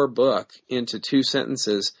down your book into 2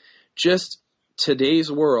 sentences, just today's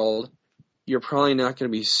world, you're probably not going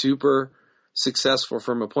to be super successful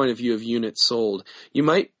from a point of view of units sold. You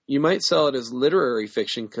might sell it as literary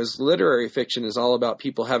fiction, because literary fiction is all about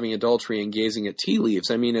people having adultery and gazing at tea leaves.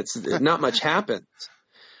 I mean, it's not much happens.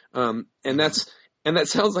 And that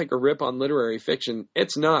sounds like a rip on literary fiction.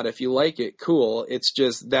 It's not. If you like it, cool. It's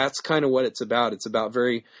just that's kind of what it's about. It's about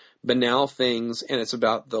very banal things, and it's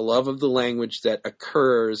about the love of the language that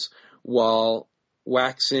occurs while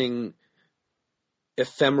waxing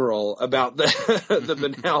ephemeral about the the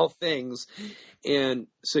banal things. And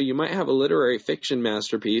so you might have a literary fiction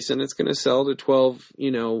masterpiece and it's going to sell to 12,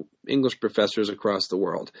 English professors across the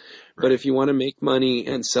world. Right. But if you want to make money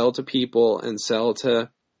and sell to people and sell to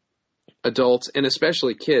adults, and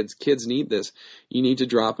especially kids need this. You need to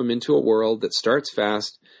drop them into a world that starts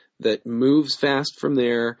fast, that moves fast from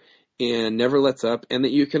there, and never lets up, and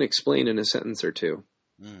that you can explain in a sentence or two.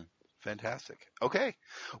 Fantastic. Okay.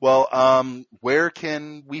 Well, where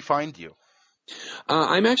can we find you?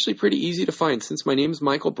 I'm actually pretty easy to find. Since my name is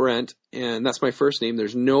Michael Brent, and that's my first name,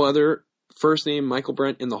 there's no other first name Michael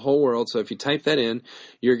Brent in the whole world. So if you type that in,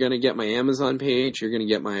 you're going to get my Amazon page, you're going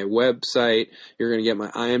to get my website, you're going to get my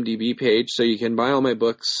IMDb page. So you can buy all my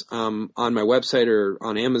books on my website or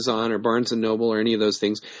on Amazon or Barnes & Noble or any of those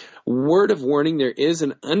things. Word of warning, there is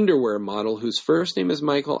an underwear model whose first name is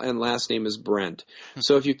Michael and last name is Brent.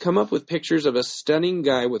 So if you come up with pictures of a stunning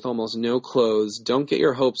guy with almost no clothes, don't get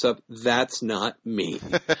your hopes up. That's not me.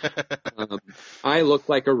 I look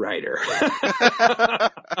like a writer.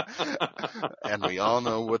 And we all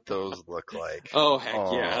know what those look like. Oh,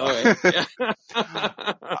 heck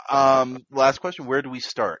yeah. Last question. Where do we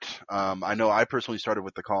start? I know I personally started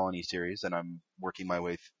with the Colony series, and I'm working my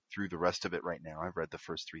way through the rest of it right now. I've read the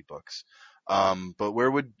first 3 books. But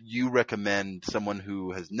where would you recommend someone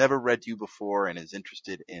who has never read you before and is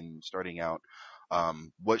interested in starting out?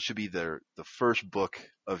 What should be the first book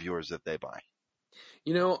of yours that they buy?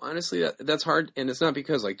 Honestly, that's hard, and it's not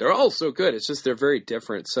because they're all so good. It's just they're very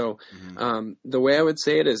different. So the way I would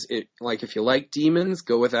say it is, if you like demons,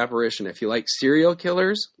 go with Apparition. If you like serial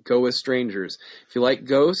killers, go with Strangers. If you like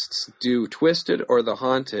ghosts, do Twisted or The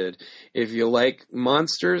Haunted. If you like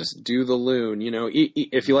monsters, do The Loon.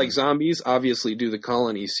 If you like zombies, obviously do the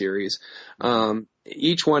Colony series.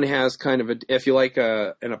 Each one has kind of if you like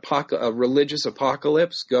a religious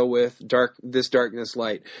apocalypse, go with This Darkness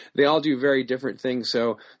Light. They all do very different things.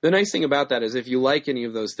 So the nice thing about that is if you like any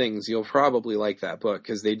of those things, you'll probably like that book,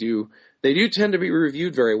 because they do tend to be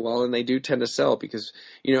reviewed very well, and they do tend to sell because,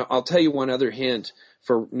 I'll tell you one other hint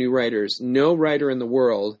for new writers. No writer in the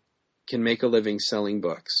world can make a living selling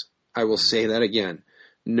books. I will say that again.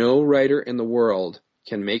 No writer in the world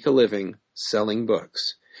can make a living selling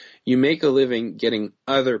books. You make a living getting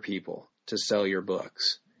other people to sell your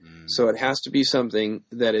books. So it has to be something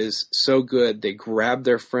that is so good they grab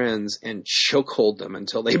their friends and chokehold them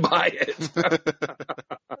until they buy it.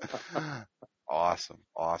 Awesome.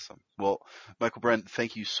 Well, Michael Brent,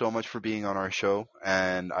 thank you so much for being on our show,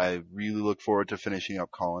 and I really look forward to finishing up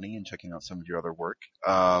Colony and checking out some of your other work.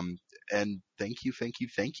 And thank you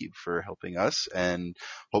for helping us, and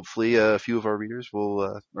hopefully a few of our readers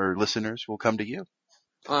or listeners will come to you.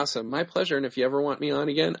 Awesome. My pleasure. And if you ever want me on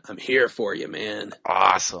again, I'm here for you, man.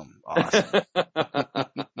 Awesome.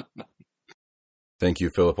 Thank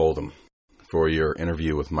you, Philip Oldham, for your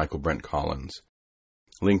interview with Michael Brent Collins.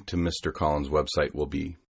 Link to Mr. Collins' website will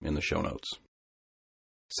be in the show notes.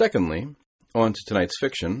 Secondly, on to tonight's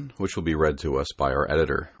fiction, which will be read to us by our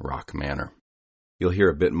editor, Rock Manor. You'll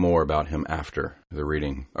hear a bit more about him after the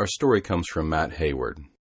reading. Our story comes from Matt Hayward.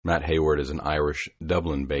 Matt Hayward is an Irish,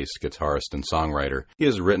 Dublin-based guitarist and songwriter. He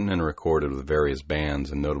has written and recorded with various bands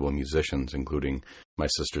and notable musicians, including My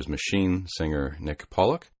Sister's Machine singer Nick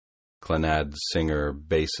Pollock, Clannad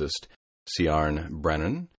singer-bassist Ciarán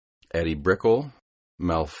Brennan, Eddie Brickell,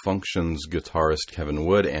 Malfunction's guitarist Kevin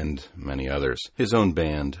Wood, and many others. His own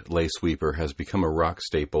band, Lay Sweeper, has become a rock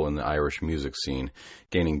staple in the Irish music scene,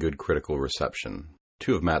 gaining good critical reception.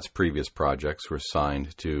 2 of Matt's previous projects were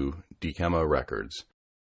signed to Decama Records.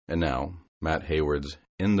 And now, Matt Hayward's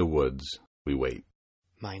In the Woods We Wait.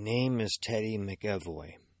 My name is Teddy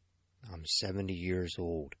McEvoy. I'm 70 years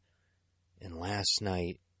old. And last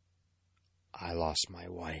night, I lost my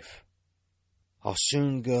wife. I'll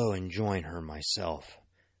soon go and join her myself.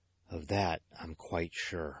 Of that, I'm quite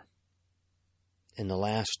sure. In the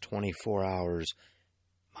last 24 hours,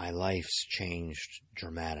 my life's changed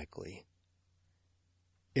dramatically.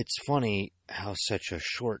 It's funny how such a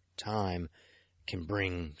short time can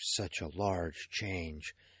bring such a large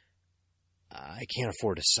change. I can't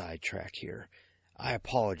afford a sidetrack here. I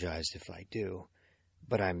apologize if I do,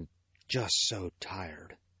 but I'm just so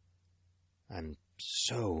tired. I'm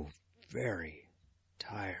so very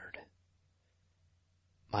tired.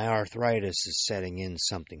 My arthritis is setting in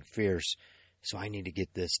something fierce, so I need to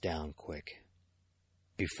get this down quick.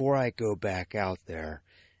 Before I go back out there,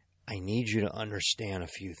 I need you to understand a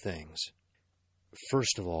few things.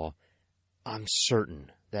 First of all, I'm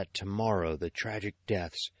certain that tomorrow the tragic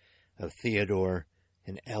deaths of Theodore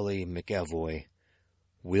and Ellie McEvoy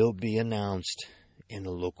will be announced in the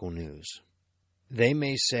local news. They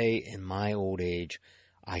may say in my old age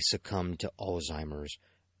I succumbed to Alzheimer's,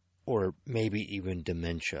 or maybe even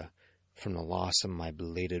dementia, from the loss of my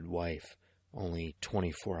belated wife only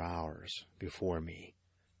 24 hours before me.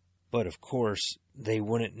 But of course, they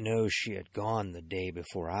wouldn't know she had gone the day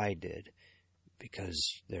before I did,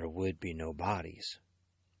 because there would be no bodies.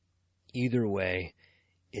 Either way,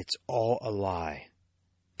 it's all a lie,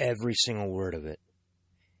 every single word of it.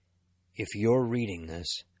 If you're reading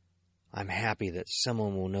this, I'm happy that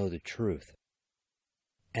someone will know the truth,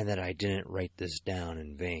 and that I didn't write this down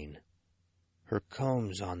in vain. Her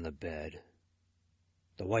comb's on the bed,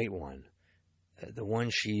 the white one, the one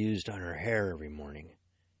she used on her hair every morning.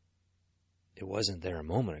 It wasn't there a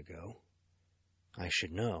moment ago. I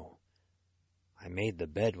should know. I made the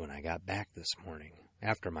bed when I got back this morning,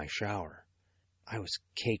 after my shower. I was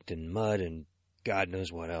caked in mud and God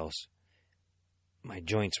knows what else. My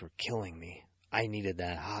joints were killing me. I needed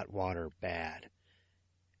that hot water bad.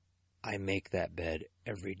 I make that bed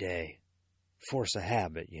every day. Force a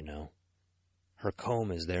habit, you know. Her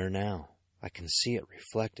comb is there now. I can see it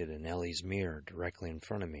reflected in Ellie's mirror directly in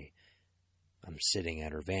front of me. I'm sitting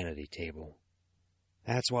at her vanity table.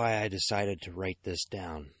 That's why I decided to write this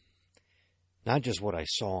down. Not just what I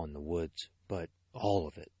saw in the woods, but all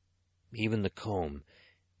of it. Even the comb,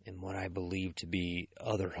 and what I believe to be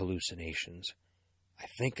other hallucinations. I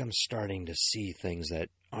think I'm starting to see things that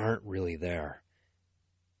aren't really there.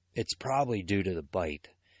 It's probably due to the bite,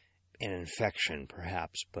 an infection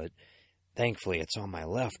perhaps, but thankfully it's on my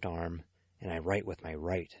left arm, and I write with my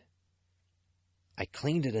right. I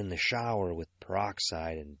cleaned it in the shower with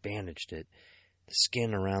peroxide and bandaged it. The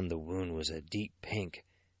skin around the wound was a deep pink,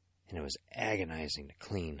 and it was agonizing to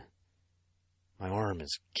clean. My arm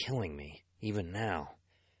is killing me, even now.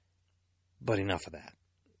 But enough of that.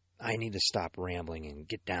 I need to stop rambling and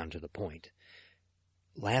get down to the point.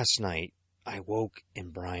 Last night, I woke in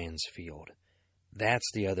Bryan's field. That's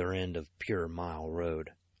the other end of Pure Mile Road.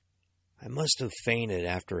 I must have fainted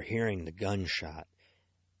after hearing the gunshot.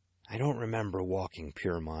 I don't remember walking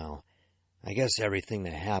Pure Mile. I guess everything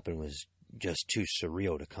that happened was just too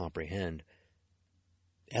surreal to comprehend.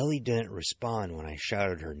 Ellie didn't respond when I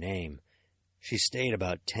shouted her name. She stayed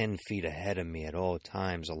about 10 feet ahead of me at all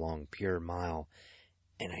times along Pure Mile,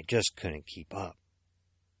 and I just couldn't keep up.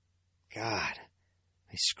 God,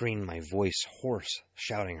 I screamed, my voice hoarse,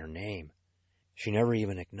 shouting her name. She never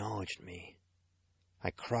even acknowledged me.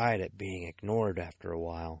 I cried at being ignored after a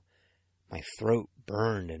while. My throat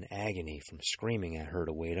burned in agony from screaming at her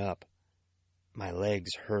to wait up. My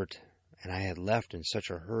legs hurt, and I had left in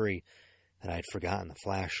such a hurry that I had forgotten the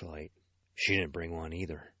flashlight. She didn't bring one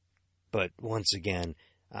either. But once again,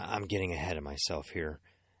 I'm getting ahead of myself here.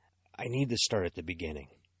 I need to start at the beginning.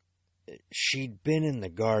 She'd been in the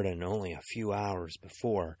garden only a few hours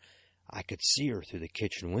before. I could see her through the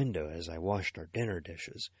kitchen window as I washed our dinner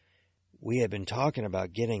dishes. We had been talking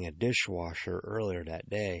about getting a dishwasher earlier that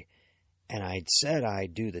day, and I'd said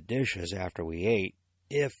I'd do the dishes after we ate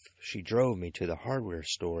if she drove me to the hardware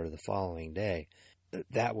store the following day.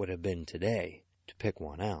 That would have been today, to pick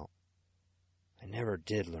one out. I never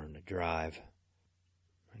did learn to drive.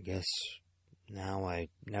 I guess now I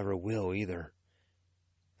never will either.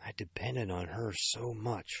 I depended on her so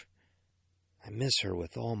much. I miss her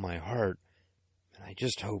with all my heart, and I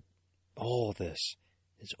just hope all this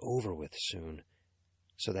is over with soon,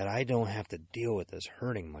 so that I don't have to deal with this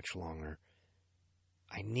hurting much longer.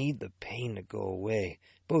 I need the pain to go away,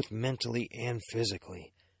 both mentally and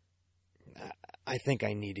physically. I think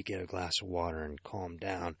I need to get a glass of water and calm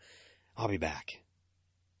down. I'll be back.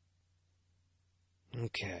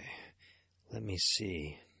 Okay, let me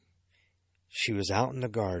see. She was out in the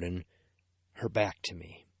garden, her back to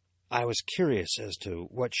me. I was curious as to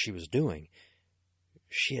what she was doing.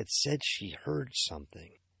 She had said she heard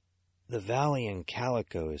something. The valley in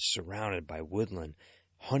Calico is surrounded by woodland,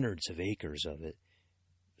 hundreds of acres of it,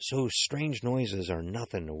 so strange noises are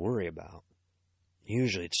nothing to worry about.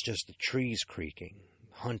 Usually it's just the trees creaking,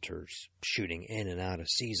 hunters shooting in and out of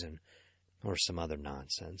season, or some other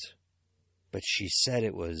nonsense. But she said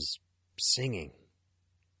it was singing.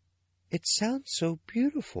 It sounds so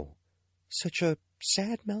beautiful, such a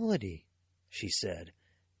sad melody, she said.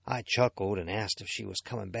 I chuckled and asked if she was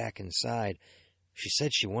coming back inside. She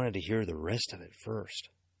said she wanted to hear the rest of it first.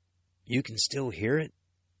 You can still hear it?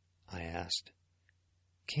 I asked.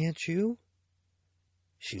 Can't you?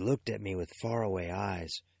 She looked at me with faraway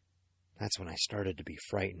eyes. That's when I started to be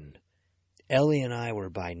frightened. Ellie and I were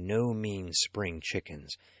by no means spring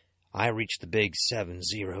chickens. I reached the big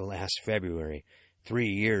 7-0 last February, 3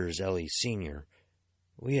 years Ellie's senior.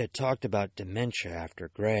 We had talked about dementia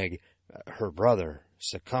after Greg, her brother,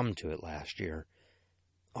 succumbed to it last year.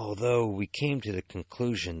 although we came to the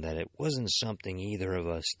conclusion that it wasn't something either of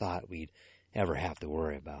us thought we'd ever have to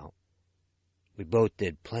worry about. We both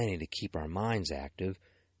did plenty to keep our minds active,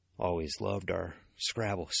 always loved our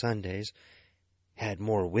Scrabble Sundays, had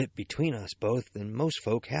more wit between us both than most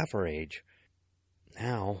folk half our age.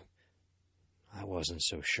 Now, I wasn't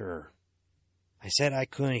so sure. I said I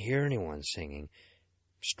couldn't hear anyone singing,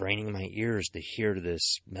 straining my ears to hear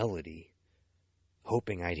this melody,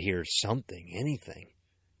 hoping I'd hear something, anything.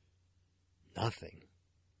 Nothing.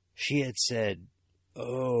 She had said,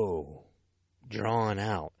 "Oh," drawn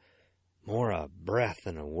out, more a breath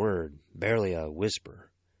than a word, barely a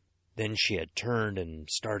whisper. Then she had turned and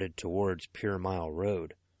started towards Pure Mile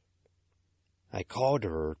Road. I called to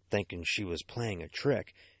her, thinking she was playing a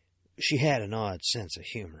trick. She had an odd sense of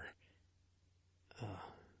humor.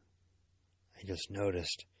 I just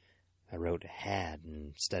noticed I wrote had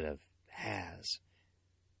instead of has.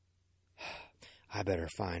 I better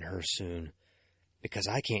find her soon, because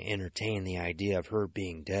I can't entertain the idea of her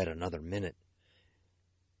being dead another minute.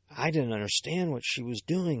 I didn't understand what she was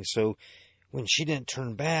doing, so when she didn't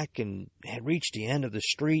turn back and had reached the end of the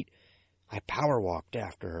street, I power-walked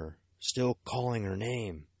after her, still calling her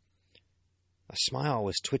name. A smile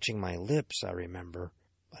was twitching my lips, I remember,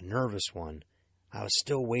 a nervous one. I was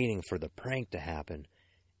still waiting for the prank to happen,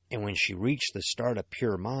 and when she reached the start of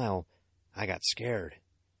Pure Mile, I got scared.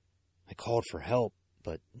 I called for help,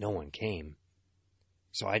 but no one came.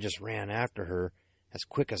 So I just ran after her as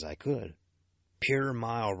quick as I could. Pure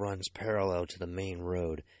Mile runs parallel to the main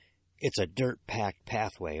road. It's a dirt-packed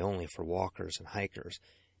pathway only for walkers and hikers,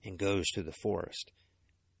 and goes through the forest.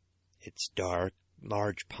 It's dark,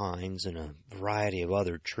 large pines and a variety of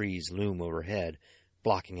other trees loom overhead,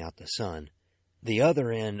 blocking out the sun. The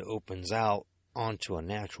other end opens out onto a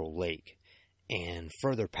natural lake, and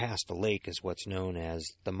further past the lake is what's known as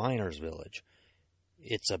the Miners' Village.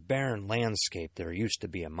 It's a barren landscape there used to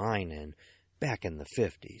be a mine in, back in the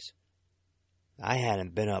 50s. I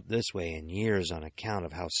hadn't been up this way in years on account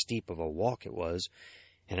of how steep of a walk it was,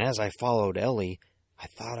 and as I followed Ellie, I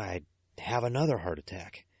thought I'd have another heart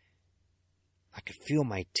attack. I could feel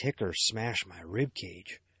my ticker smash my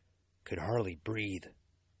ribcage, could hardly breathe.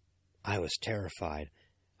 I was terrified.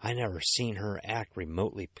 I never seen her act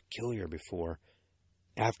remotely peculiar before.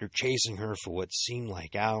 After chasing her for what seemed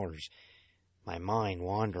like hours, my mind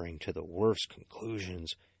wandering to the worst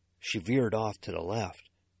conclusions, she veered off to the left,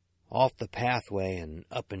 off the pathway and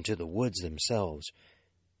up into the woods themselves.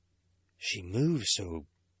 She moved so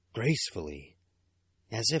gracefully,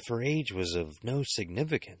 as if her age was of no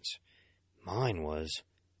significance. Mine was.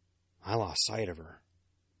 I lost sight of her.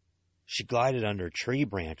 She glided under tree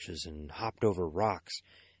branches and hopped over rocks,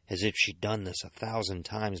 as if she'd done this 1,000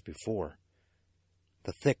 times before.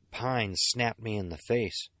 The thick pines snapped me in the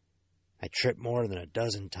face. I tripped more than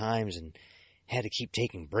 12 times and had to keep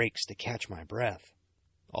taking breaks to catch my breath.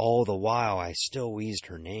 All the while I still wheezed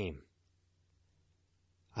her name.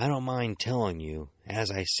 I don't mind telling you,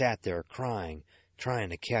 as I sat there crying, trying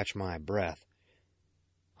to catch my breath,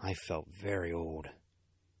 I felt very old,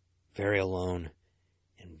 very alone,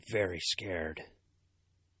 and very scared.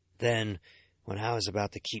 Then, when I was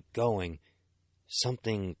about to keep going,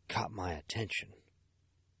 something caught my attention.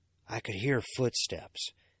 I could hear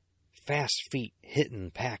footsteps, fast feet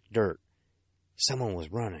hitting packed dirt. Someone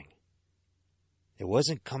was running. It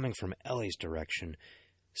wasn't coming from Ellie's direction.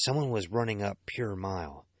 Someone was running up Pure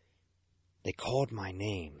Mile. They called my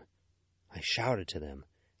name. I shouted to them,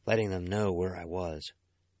 letting them know where I was.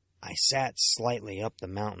 I sat slightly up the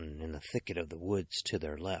mountain in the thicket of the woods to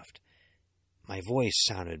their left. My voice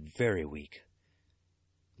sounded very weak.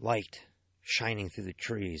 Light shining through the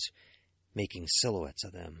trees, making silhouettes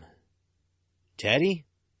of them. "Teddy?"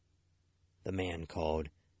 the man called.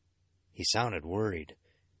 He sounded worried.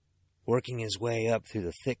 Working his way up through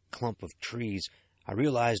the thick clump of trees, I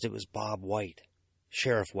realized it was Bob White,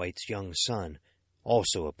 Sheriff White's young son,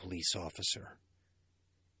 also a police officer.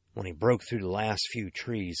 When he broke through the last few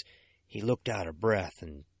trees, he looked out of breath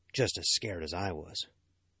and just as scared as I was.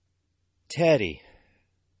 "Teddy,"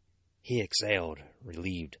 he exhaled,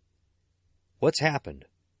 relieved. "What's happened?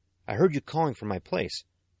 I heard you calling from my place.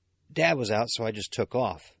 Dad was out, so I just took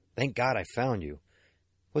off. Thank God I found you.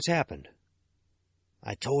 What's happened?"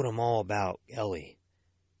 I told him all about Ellie.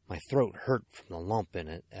 My throat hurt from the lump in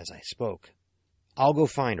it as I spoke. "I'll go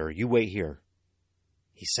find her. You wait here."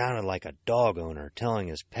 He sounded like a dog owner telling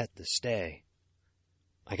his pet to stay.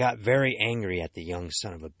 I got very angry at the young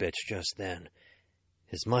son of a bitch just then.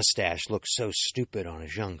 His mustache looked so stupid on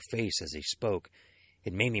his young face as he spoke,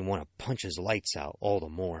 it made me want to punch his lights out all the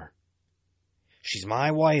more. "She's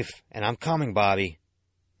my wife, and I'm coming, Bobby.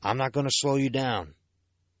 I'm not going to slow you down."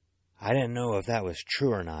 I didn't know if that was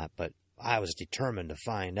true or not, but I was determined to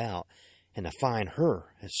find out, and to find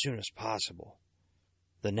her as soon as possible.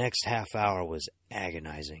 The next half hour was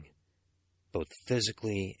agonizing, both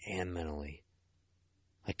physically and mentally.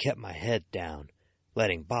 I kept my head down,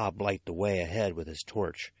 letting Bob light the way ahead with his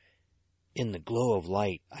torch. In the glow of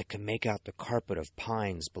light, I could make out the carpet of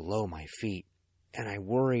pines below my feet, and I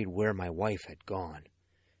worried where my wife had gone.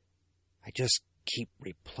 I just keep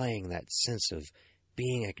replaying that sense of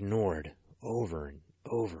being ignored over and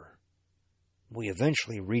over. We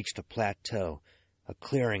eventually reached a plateau, a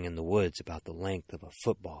clearing in the woods about the length of a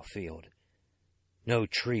football field. No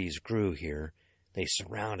trees grew here. They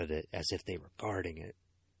surrounded it as if they were guarding it.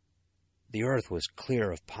 The earth was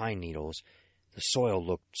clear of pine needles. The soil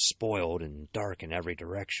looked spoiled and dark in every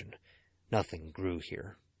direction. Nothing grew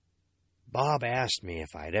here. Bob asked me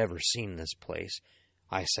if I'd ever seen this place.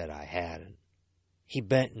 I said I hadn't. He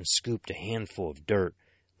bent and scooped a handful of dirt,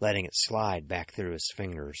 letting it slide back through his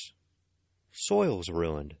fingers. Soil's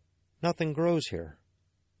ruined. Nothing grows here,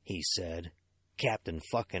 he said. Captain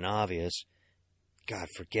fucking obvious. God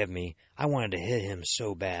forgive me, I wanted to hit him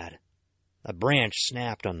so bad. A branch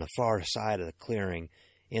snapped on the far side of the clearing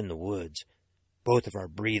in the woods. Both of our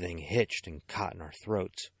breathing hitched and caught in our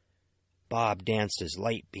throats. Bob danced his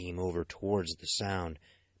light beam over towards the sound,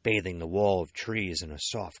 bathing the wall of trees in a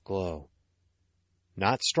soft glow.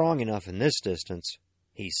 Not strong enough in this distance,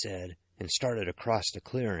 he said, and started across the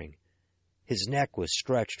clearing. His neck was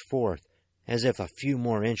stretched forth, as if a few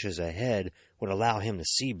more inches ahead would allow him to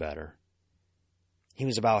see better. He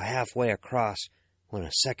was about halfway across when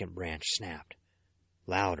a second branch snapped,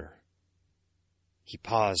 louder. He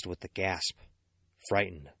paused with a gasp,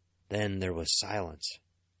 frightened. Then there was silence.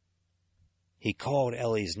 He called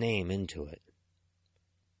Ellie's name into it.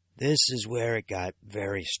 This is where it got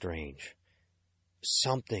very strange.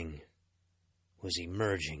 Something was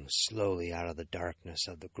emerging slowly out of the darkness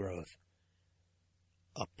of the growth.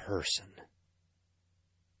 A person.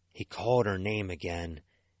 He called her name again,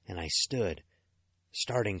 and I stood,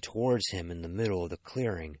 starting towards him in the middle of the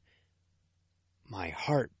clearing. My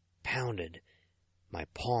heart pounded, my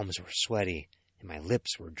palms were sweaty, and my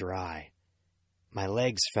lips were dry. My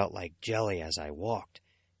legs felt like jelly as I walked.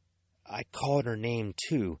 I called her name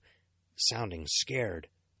too, sounding scared.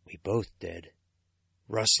 We both did.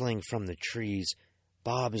 Rustling from the trees,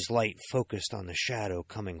 Bob's light focused on the shadow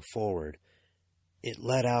coming forward. It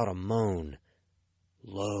let out a moan,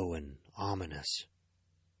 low and ominous.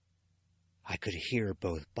 I could hear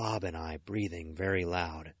both Bob and I breathing very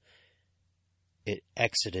loud. It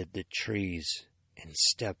exited the trees and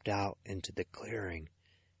stepped out into the clearing.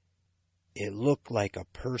 It looked like a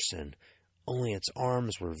person, only its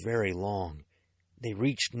arms were very long. They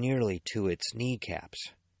reached nearly to its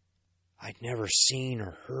kneecaps. I'd never seen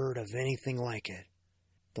or heard of anything like it.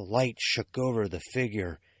 The light shook over the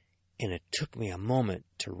figure, and it took me a moment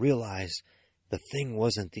to realize the thing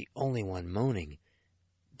wasn't the only one moaning.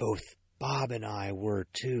 Both Bob and I were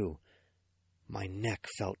too. My neck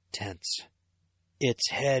felt tense.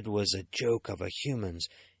 Its head was a joke of a human's.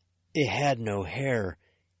 It had no hair.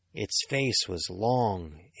 Its face was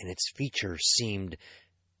long, and its features seemed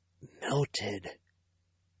melted.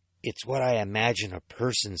 It's what I imagine a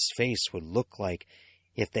person's face would look like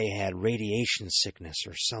if they had radiation sickness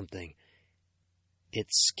or something.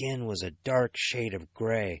 Its skin was a dark shade of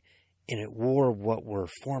gray, and it wore what were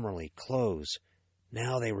formerly clothes.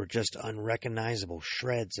 Now they were just unrecognizable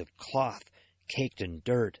shreds of cloth caked in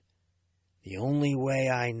dirt. The only way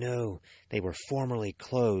I know they were formerly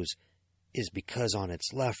clothes is because on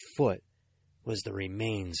its left foot was the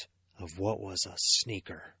remains of what was a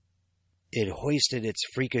sneaker. It hoisted its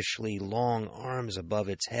freakishly long arms above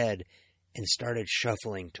its head and started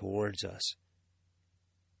shuffling towards us.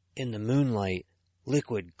 In the moonlight,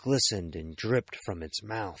 liquid glistened and dripped from its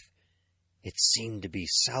mouth. It seemed to be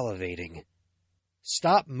salivating.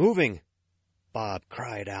 "Stop moving!" Bob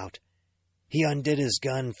cried out. He undid his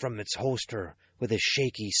gun from its holster with a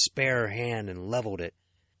shaky spare hand and leveled it.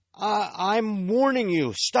 I'm warning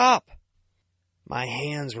you, stop! My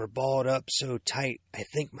hands were balled up so tight I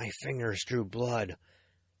think my fingers drew blood.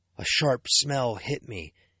 A sharp smell hit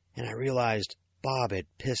me, and I realized Bob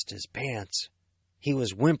had pissed his pants. He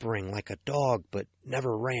was whimpering like a dog, but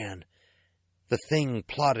never ran. The thing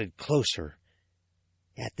plodded closer.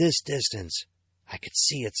 At this distance, I could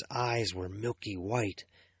see its eyes were milky white,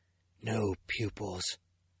 no pupils.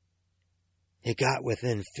 It got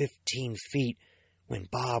within 15 feet when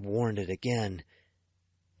Bob warned it again.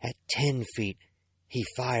 At 10 feet, he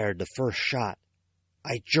fired the first shot.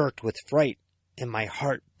 I jerked with fright, and my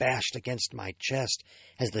heart bashed against my chest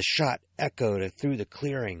as the shot echoed through the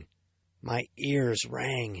clearing. My ears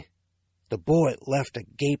rang. The bullet left a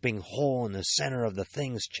gaping hole in the center of the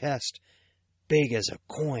thing's chest, big as a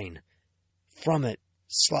coin. From it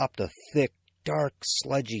slopped a thick, dark,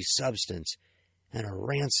 sludgy substance, and a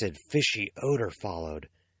rancid, fishy odor followed.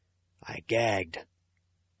 I gagged.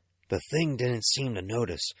 The thing didn't seem to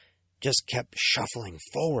notice, just kept shuffling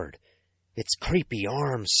forward, its creepy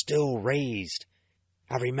arms still raised.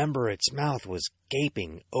 I remember its mouth was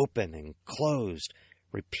gaping open and closed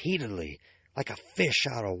repeatedly, like a fish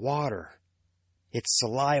out of water. Its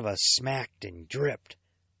saliva smacked and dripped.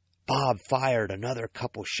 Bob fired another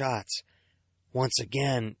couple shots. Once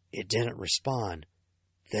again, it didn't respond.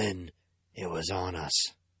 Then it was on us.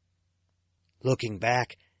 Looking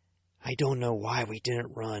back, I don't know why we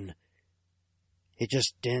didn't run. It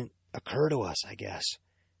just didn't occur to us, I guess.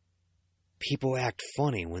 People act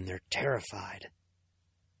funny when they're terrified.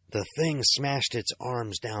 The thing smashed its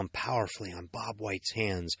arms down powerfully on Bob White's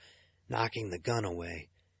hands, knocking the gun away.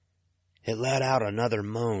 It let out another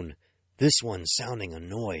moan, this one sounding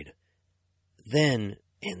annoyed. Then,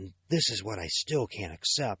 and this is what I still can't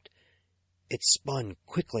accept, it spun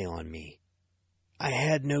quickly on me. I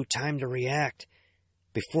had no time to react.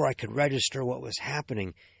 Before I could register what was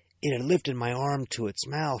happening, it had lifted my arm to its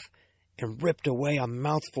mouth and ripped away a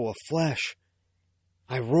mouthful of flesh.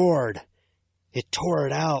 I roared. It tore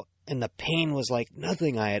it out, and the pain was like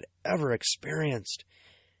nothing I had ever experienced.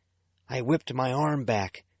 I whipped my arm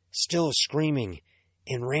back, still screaming,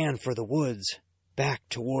 and ran for the woods, back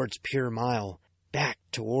towards Pure Mile, back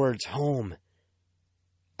towards home.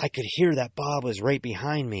 I could hear that Bob was right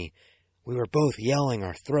behind me. We were both yelling,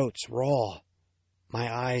 our throats raw.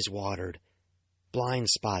 My eyes watered. Blind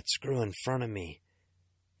spots grew in front of me.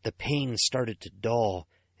 The pain started to dull,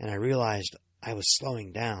 and I realized I was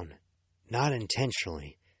slowing down. Not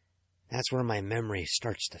intentionally. That's where my memory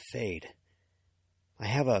starts to fade. I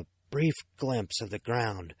have a brief glimpse of the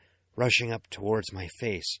ground rushing up towards my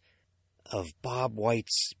face, of Bob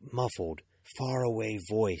White's muffled, far-away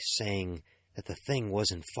voice saying that the thing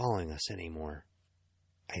wasn't following us anymore.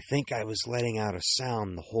 I think I was letting out a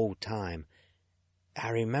sound the whole time.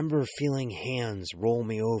 I remember feeling hands roll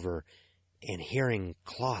me over and hearing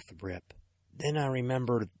cloth rip. Then I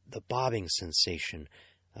remembered the bobbing sensation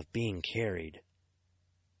of being carried.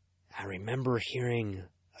 I remember hearing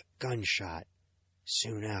a gunshot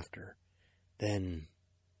soon after. Then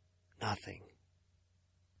nothing.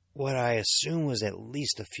 What I assume was at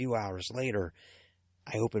least a few hours later,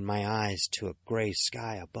 I opened my eyes to a gray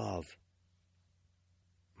sky above.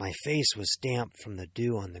 My face was damp from the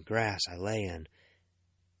dew on the grass I lay in.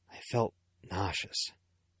 I felt nauseous.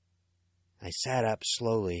 I sat up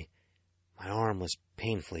slowly. My arm was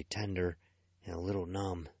painfully tender and a little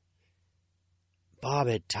numb. Bob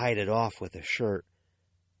had tied it off with a shirt.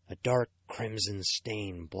 A dark crimson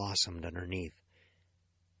stain blossomed underneath.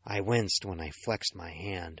 I winced when I flexed my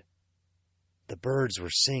hand. The birds were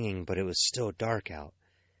singing, but it was still dark out.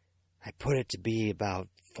 I put it to be about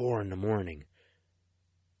 4 a.m.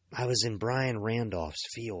 I was in Brian Randolph's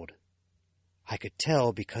field. I could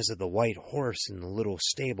tell because of the white horse in the little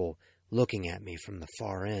stable looking at me from the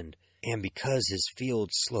far end, and because his field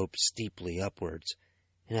sloped steeply upwards,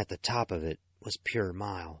 and at the top of it was Pure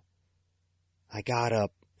Mile. I got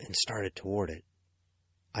up and started toward it.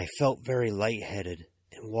 I felt very lightheaded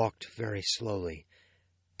and walked very slowly,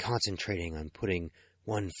 concentrating on putting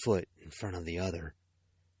one foot in front of the other.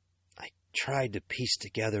 I tried to piece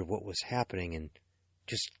together what was happening and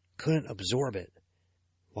just couldn't absorb it.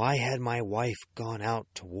 Why had my wife gone out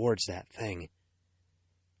towards that thing?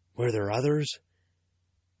 Were there others?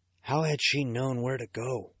 How had she known where to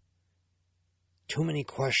go? Too many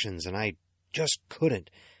questions, and I just couldn't,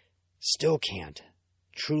 still can't,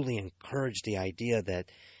 truly encourage the idea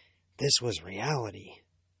that this was reality.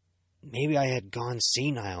 Maybe I had gone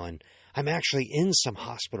senile, and I'm actually in some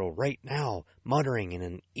hospital right now, muttering in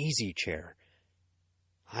an easy chair.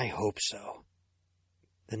 I hope so.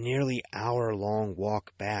 The nearly hour-long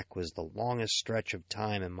walk back was the longest stretch of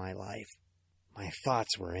time in my life. My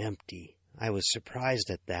thoughts were empty. I was surprised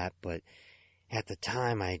at that, but at the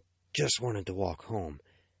time I just wanted to walk home.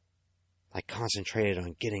 I concentrated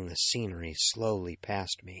on getting the scenery slowly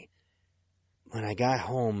past me. When I got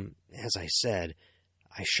home, as I said,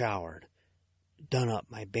 I showered, done up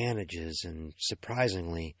my bandages, and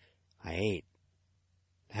surprisingly, I ate.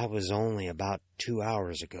 That was only about 2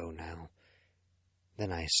 hours ago now.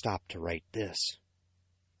 Then I stopped to write this.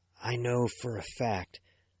 I know for a fact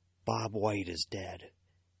Bob White is dead,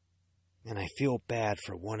 and I feel bad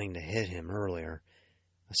for wanting to hit him earlier,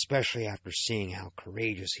 especially after seeing how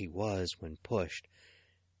courageous he was when pushed,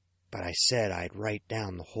 but I said I'd write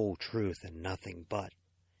down the whole truth and nothing but.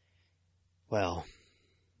 Well,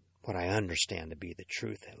 What I understand to be the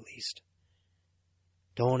truth, at least.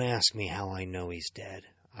 Don't ask me how I know he's dead.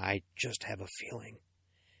 I just have a feeling.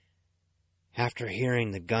 After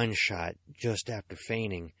hearing the gunshot just after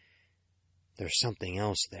fainting, there's something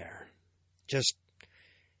else there. Just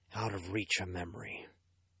out of reach of memory.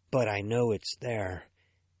 But I know it's there,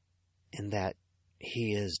 and that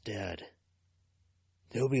he is dead.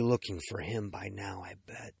 They'll be looking for him by now, I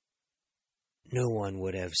bet. No one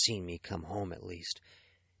would have seen me come home, at least.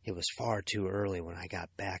 It was far too early when I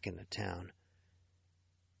got back into town.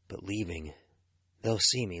 But leaving, they'll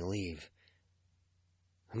see me leave.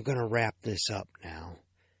 I'm gonna wrap this up now,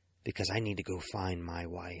 because I need to go find my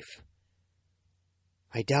wife.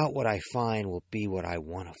 I doubt what I find will be what I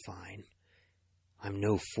want to find. I'm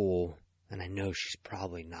no fool, and I know she's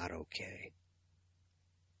probably not okay.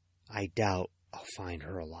 I doubt I'll find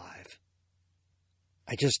her alive.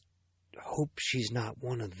 I just hope she's not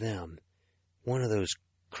one of them, one of those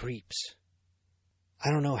creeps.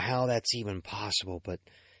 I don't know how that's even possible, but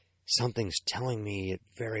something's telling me it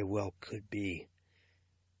very well could be.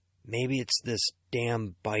 Maybe it's this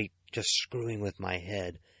damn bite just screwing with my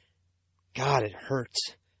head. God, it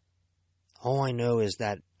hurts. All I know is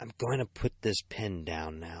that I'm going to put this pen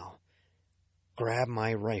down now, grab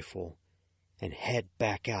my rifle, and head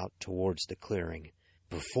back out towards the clearing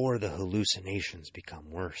before the hallucinations become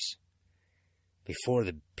worse, before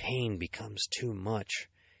the pain becomes too much.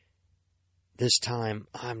 This time,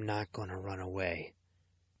 I'm not going to run away.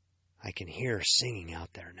 I can hear her singing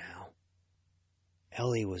out there now.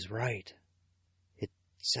 Ellie was right. It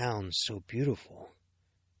sounds so beautiful.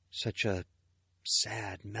 Such a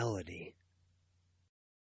sad melody.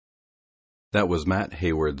 That was Matt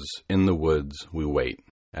Hayward's In the Woods We Wait,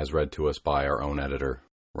 as read to us by our own editor,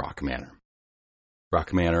 Rock Manor.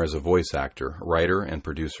 Rock Manor is a voice actor, writer, and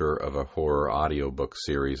producer of a horror audiobook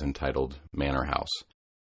series entitled Manor House.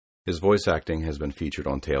 His voice acting has been featured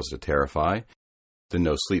on Tales to Terrify, the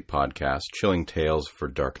No Sleep podcast, Chilling Tales for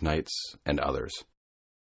Dark Nights, and others.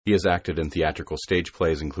 He has acted in theatrical stage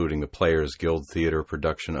plays including the Players Guild Theater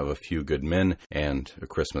production of A Few Good Men and A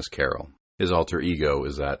Christmas Carol. His alter ego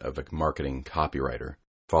is that of a marketing copywriter.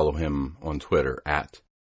 Follow him on Twitter at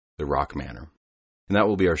The Rock Manor. And that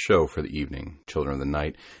will be our show for the evening, Children of the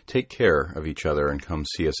Night. Take care of each other and come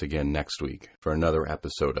see us again next week for another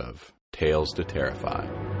episode of Tales to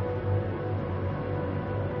Terrify.